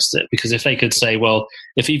vote against it. Because if they could say, well,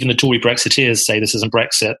 if even the Tory Brexiteers say this isn't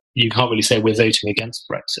Brexit, you can't really say we're voting against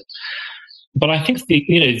Brexit. But I think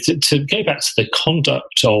to go back to the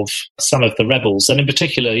conduct of some of the rebels, and in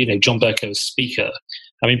particular, John Bercow as Speaker.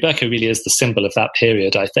 I mean, Bercow really is the symbol of that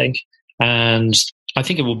period, I think. And I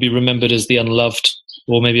think it will be remembered as the unloved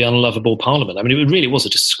or maybe unlovable Parliament. I mean, it really was a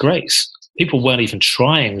disgrace. People weren't even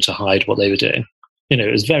trying to hide what they were doing.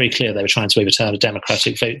 It was very clear they were trying to overturn a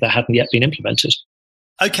democratic vote that hadn't yet been implemented.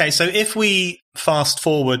 Okay, so if we fast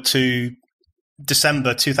forward to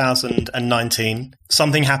December 2019,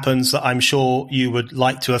 something happens that I'm sure you would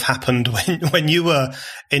like to have happened when you were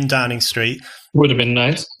in Downing Street. Would have been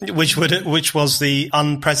nice. Which was the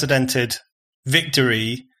unprecedented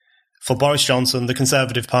victory for Boris Johnson, the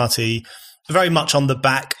Conservative Party, very much on the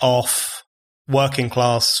back of working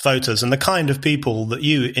class voters and the kind of people that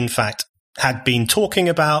you, in fact, had been talking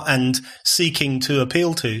about and seeking to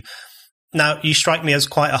appeal to. Now, you strike me as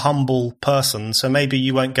quite a humble person, so maybe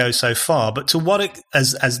you won't go so far. But to what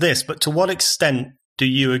to what extent do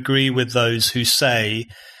you agree with those who say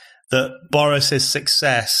that Boris's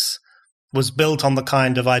success was built on the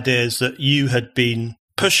kind of ideas that you had been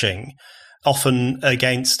pushing, often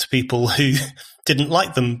against people who didn't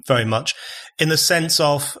like them very much, in the sense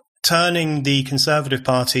of turning the Conservative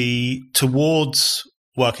Party towards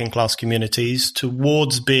working class communities,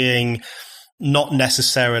 towards being not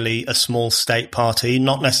necessarily a small state party,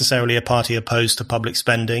 not necessarily a party opposed to public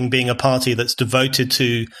spending, being a party that's devoted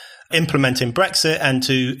to implementing Brexit and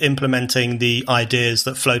to implementing the ideas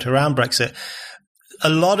that float around Brexit. A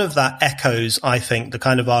lot of that echoes, I think, the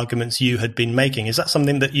kind of arguments you had been making. Is that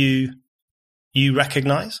something that you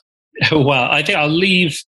recognise? Well, I think I'll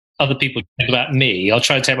leave other people to think about me. I'll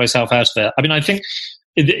try to take myself out of it. I mean, I think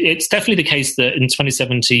it's definitely the case that in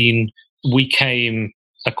 2017, we came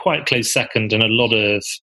a quite close second in a lot of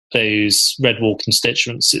those red wall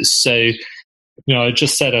constituencies. So, I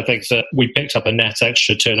just said, I think that we picked up a net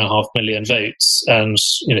extra 2.5 million votes, and,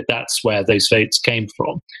 that's where those votes came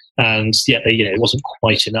from. And yet, it wasn't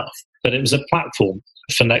quite enough, but it was a platform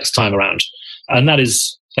for next time around. And that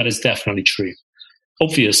is definitely true.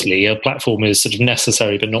 Obviously, a platform is sort of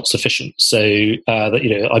necessary but not sufficient. So,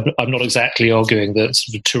 I'm not exactly arguing that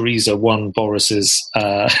sort of Theresa won Boris's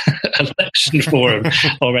election for him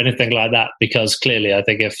or anything like that, because clearly, I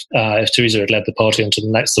think if Theresa had led the party into the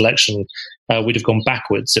next election, we'd have gone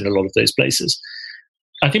backwards in a lot of those places.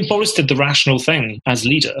 I think Boris did the rational thing as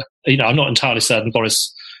leader. I'm not entirely certain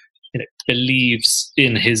Boris believes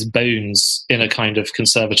in his bones in a kind of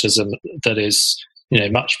conservatism that is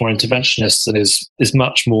much more interventionist and is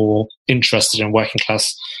much more interested in working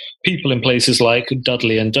class people in places like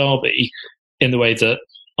Dudley and Derby in the way that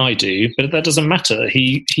I do. But that doesn't matter.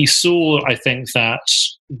 He saw, I think, that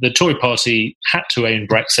the Tory party had to own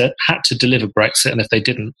Brexit, had to deliver Brexit, and if they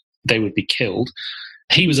didn't, they would be killed.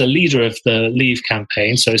 He was a leader of the Leave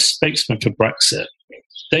campaign, so a spokesman for Brexit.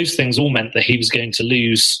 Those things all meant that he was going to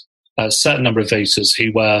lose a certain number of voters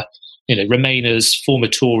who were, Remainers, former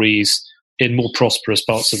Tories, in more prosperous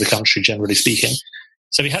parts of the country, generally speaking.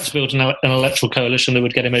 So he had to build an electoral coalition that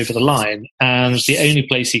would get him over the line. And the only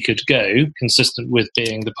place he could go, consistent with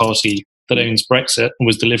being the party that owns Brexit and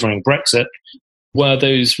was delivering Brexit, were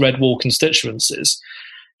those red wall constituencies.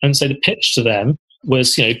 And so the pitch to them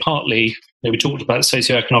was, partly, we talked about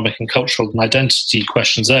socioeconomic and cultural and identity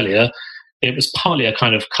questions earlier. It was partly a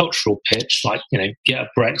kind of cultural pitch, like, get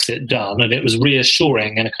Brexit done. And it was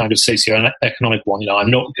reassuring in a kind of socioeconomic one. I'm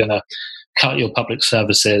not going to cut your public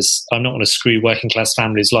services. I'm not going to screw working class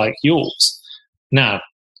families like yours. Now,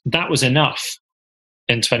 that was enough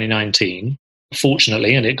in 2019,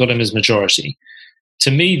 fortunately, and it got him his majority.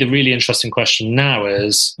 To me, the really interesting question now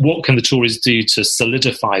is, what can the Tories do to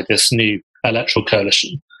solidify this new electoral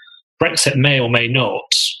coalition? Brexit may or may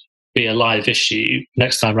not be a live issue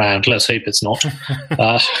next time round. Let's hope it's not.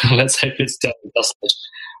 Let's hope it's done and dusted.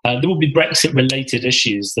 There will be Brexit-related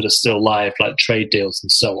issues that are still live, like trade deals and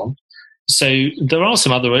so on. So there are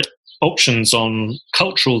some other options on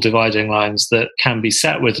cultural dividing lines that can be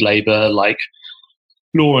set with Labour, like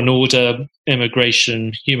law and order,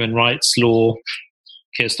 immigration, human rights law.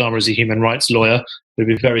 Keir Starmer is a human rights lawyer. It would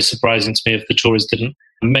be very surprising to me if the Tories didn't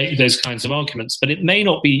make those kinds of arguments. But it may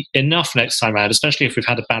not be enough next time around, especially if we've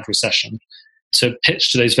had a bad recession, to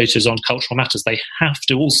pitch to those voters on cultural matters. They have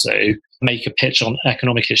to also make a pitch on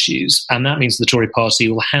economic issues. And that means the Tory party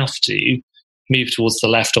will have to move towards the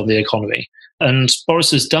left on the economy. And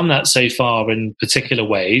Boris has done that so far in particular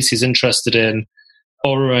ways. He's interested in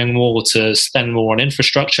borrowing more to spend more on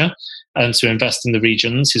infrastructure and to invest in the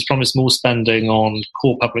regions. He's promised more spending on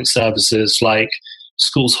core public services like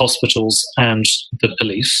schools, hospitals, and the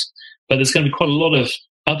police. But there's going to be quite a lot of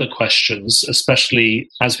other questions, especially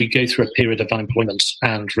as we go through a period of unemployment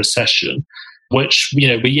and recession, which,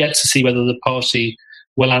 we're yet to see whether the party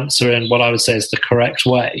will answer in what I would say is the correct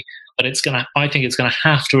way. But I think it's going to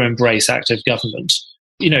have to embrace active government,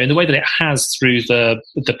 in the way that it has through the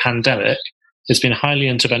pandemic. It's been highly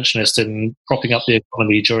interventionist in propping up the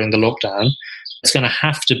economy during the lockdown. It's going to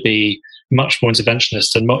have to be much more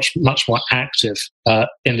interventionist and much more active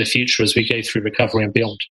in the future as we go through recovery and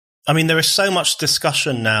beyond. I mean, there is so much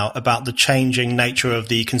discussion now about the changing nature of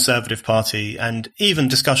the Conservative Party, and even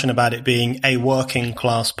discussion about it being a working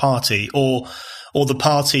class party or the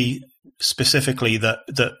party specifically that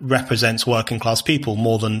represents working class people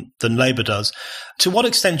more than Labour does. To what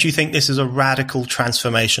extent do you think this is a radical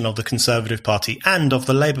transformation of the Conservative Party and of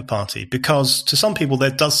the Labour Party? Because to some people,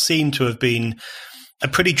 there does seem to have been a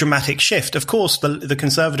pretty dramatic shift. Of course, the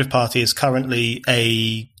Conservative Party is currently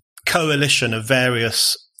a coalition of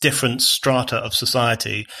various different strata of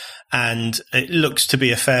society, and it looks to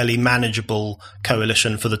be a fairly manageable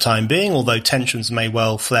coalition for the time being, although tensions may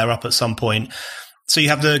well flare up at some point. So you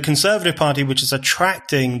have the Conservative Party, which is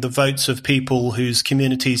attracting the votes of people whose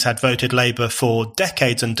communities had voted Labour for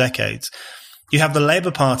decades and decades. You have the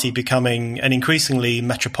Labour Party becoming an increasingly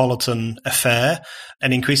metropolitan affair,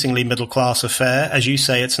 an increasingly middle-class affair. As you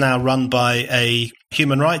say, it's now run by a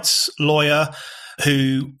human rights lawyer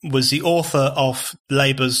who was the author of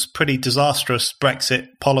Labour's pretty disastrous Brexit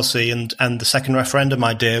policy and the second referendum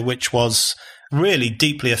idea, which was really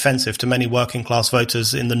deeply offensive to many working class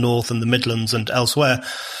voters in the North and the Midlands and elsewhere.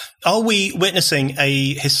 Are we witnessing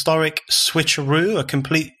a historic switcheroo, a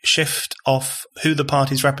complete shift of who the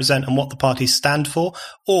parties represent and what the parties stand for?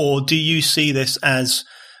 Or do you see this as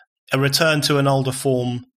a return to an older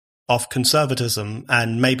form of conservatism,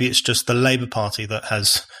 and maybe it's just the Labour Party that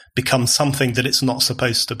has become something that it's not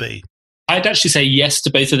supposed to be? I'd actually say yes to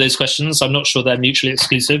both of those questions. I'm not sure they're mutually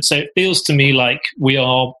exclusive. So it feels to me like we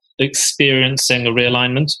are experiencing a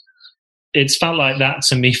realignment. It's felt like that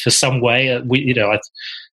to me for some way.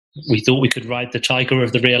 We thought we could ride the tiger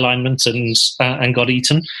of the realignment and got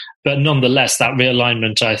eaten, but nonetheless, that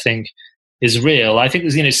realignment I think is real. I think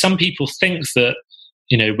some people think that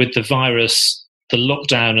with the virus, the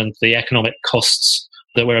lockdown, and the economic costs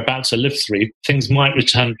that we're about to live through, things might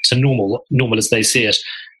return to normal as they see it.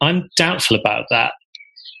 I'm doubtful about that.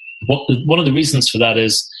 One of the reasons for that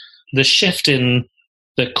is the shift in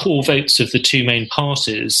the core votes of the two main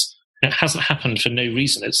parties. It hasn't happened for no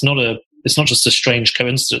reason. It's not just a strange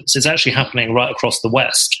coincidence. It's actually happening right across the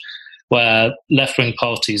West, where left-wing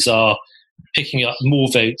parties are picking up more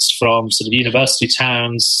votes from sort of university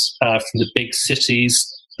towns, from the big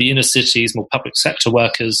cities, the inner cities, more public sector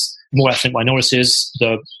workers, more ethnic minorities.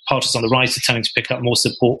 The parties on the right are tending to pick up more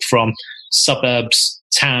support from suburbs,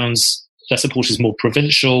 towns. Their support is more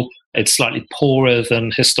provincial. It's slightly poorer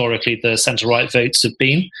than historically the centre-right votes have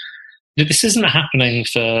been. This isn't happening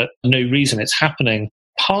for no reason. It's happening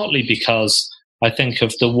partly because I think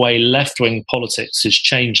of the way left-wing politics is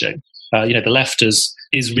changing. The left is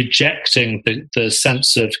rejecting the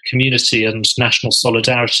sense of community and national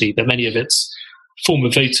solidarity that many of its former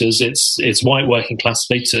voters, its white working class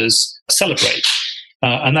voters, celebrate.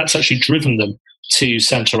 And that's actually driven them to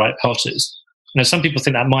centre-right parties. Now, some people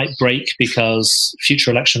think that might break because future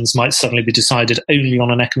elections might suddenly be decided only on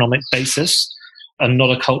an economic basis and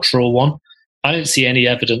not a cultural one. I don't see any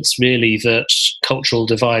evidence really that cultural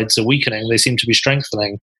divides are weakening. They seem to be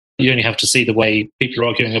strengthening. You only have to see the way people are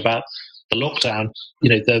arguing about the lockdown.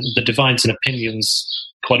 The divides in opinions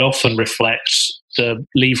quite often reflect the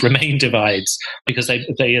Leave-Remain divides because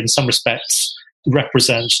they in some respects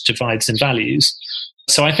represent divides in values.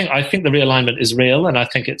 So I think the realignment is real, and I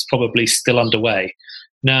think it's probably still underway.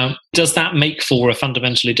 Now, does that make for a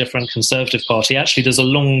fundamentally different Conservative Party? Actually, there's a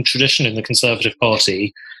long tradition in the Conservative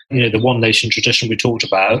Party, the One Nation tradition we talked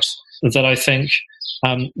about, that I think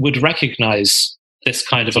would recognise this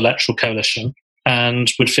kind of electoral coalition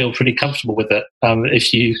and would feel pretty comfortable with it.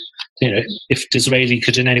 If Disraeli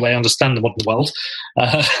could in any way understand the modern world,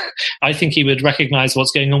 I think he would recognise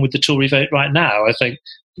what's going on with the Tory vote right now. I think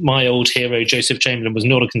my old hero, Joseph Chamberlain, was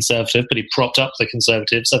not a Conservative, but he propped up the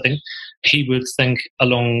Conservatives. I think he would think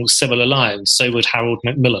along similar lines. So would Harold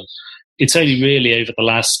Macmillan. It's only really over the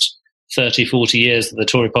last 30, 40 years that the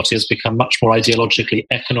Tory party has become much more ideologically,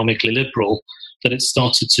 economically liberal, that it's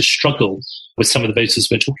started to struggle with some of the voters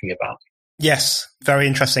we're talking about. Yes, very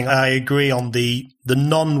interesting. I agree on the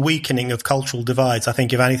non-weakening of cultural divides. I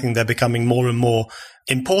think, if anything, they're becoming more and more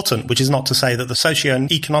important, which is not to say that the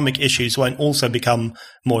socio-economic issues won't also become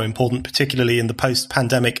more important, particularly in the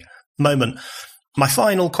post-pandemic moment. My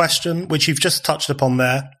final question, which you've just touched upon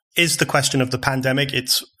there, is the question of the pandemic.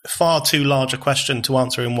 It's far too large a question to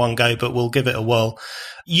answer in one go, but we'll give it a whirl.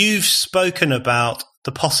 You've spoken about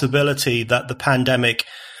the possibility that the pandemic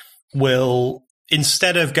will,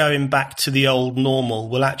 instead of going back to the old normal,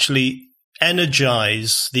 will actually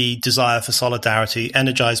energize the desire for solidarity,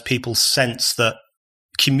 energize people's sense that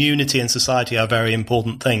community and society are very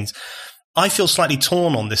important things. I feel slightly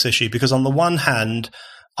torn on this issue because on the one hand,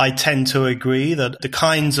 I tend to agree that the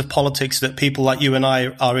kinds of politics that people like you and I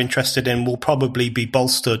are interested in will probably be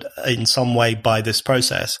bolstered in some way by this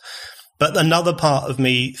process. But another part of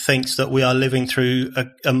me thinks that we are living through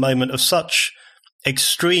a moment of such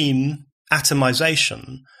extreme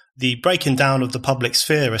atomization the breaking down of the public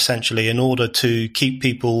sphere, essentially, in order to keep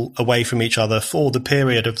people away from each other for the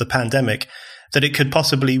period of the pandemic, that it could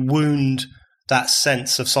possibly wound that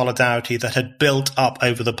sense of solidarity that had built up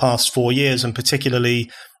over the past 4 years, and particularly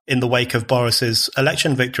in the wake of Boris's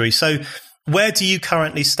election victory. So where do you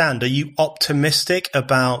currently stand? Are you optimistic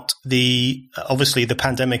about obviously the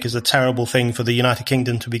pandemic is a terrible thing for the United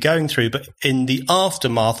Kingdom to be going through, but in the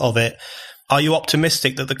aftermath of it, are you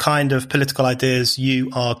optimistic that the kind of political ideas you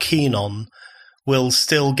are keen on will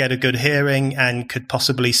still get a good hearing and could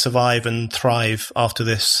possibly survive and thrive after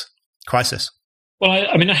this crisis? Well,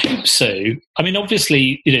 I hope so.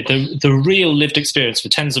 Obviously, the real lived experience for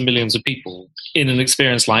tens of millions of people in an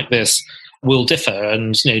experience like this will differ.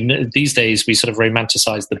 And these days we sort of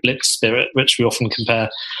romanticize the Blitz spirit, which we often compare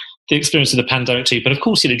the experience of the pandemic to. But of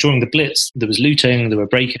course, during the Blitz, there was looting, there were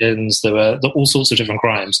break-ins, there were all sorts of different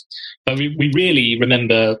crimes. But we really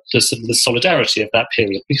remember the solidarity of that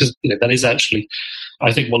period, because that is actually,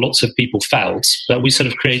 I think, what lots of people felt. But we sort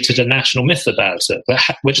of created a national myth about it,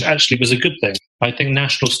 which actually was a good thing. I think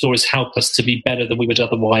national stories help us to be better than we would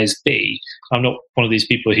otherwise be. I'm not one of these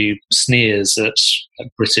people who sneers at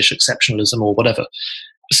British exceptionalism or whatever.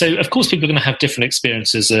 So, of course, people are going to have different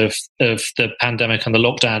experiences of the pandemic and the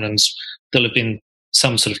lockdown, and there'll have been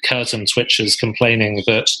some sort of curtain switchers complaining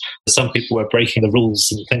that some people were breaking the rules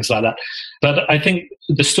and things like that. But I think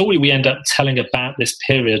the story we end up telling about this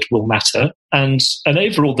period will matter. And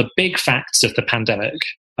overall, the big facts of the pandemic,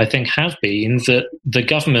 I think, have been that the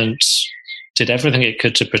government did everything it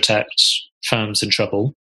could to protect firms in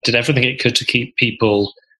trouble, did everything it could to keep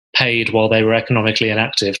people paid while they were economically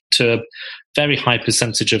inactive to a very high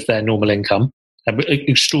percentage of their normal income,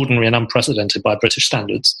 extraordinary and unprecedented by British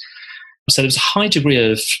standards. So there was a high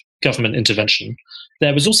degree of government intervention.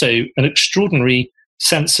 There was also an extraordinary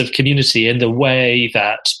sense of community in the way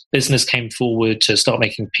that business came forward to start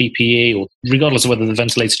making PPE, or regardless of whether the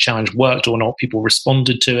ventilator challenge worked or not, people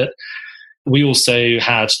responded to it. We also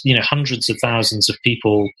had, hundreds of thousands of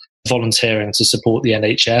people volunteering to support the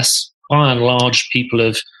NHS. By and large, people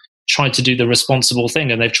have tried to do the responsible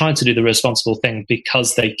thing, and they've tried to do the responsible thing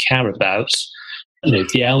because they care about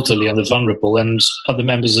the elderly and the vulnerable and other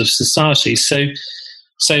members of society. So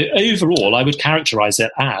overall, I would characterize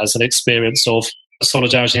it as an experience of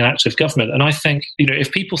solidarity and active government. And I think,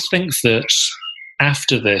 if people think that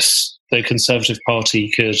after this, the Conservative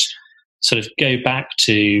Party could sort of go back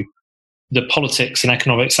to the politics and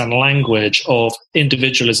economics and language of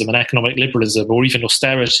individualism and economic liberalism, or even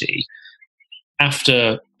austerity,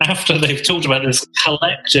 after they've talked about this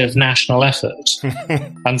collective national effort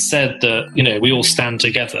and said that, we all stand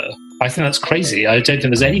together, I think that's crazy. I don't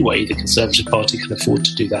think there's any way the Conservative Party can afford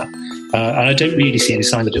to do that. And I don't really see any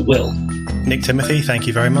sign that it will. Nick Timothy, thank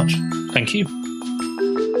you very much. Thank you.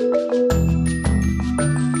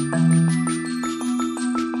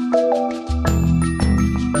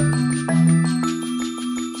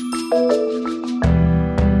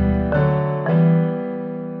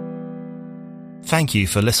 Thank you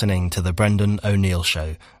for listening to The Brendan O'Neill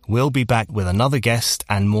Show. We'll be back with another guest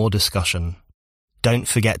and more discussion. Don't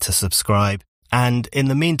forget to subscribe, and in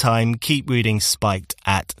the meantime, keep reading Spiked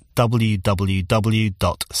at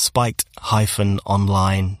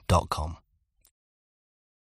www.spiked-online.com.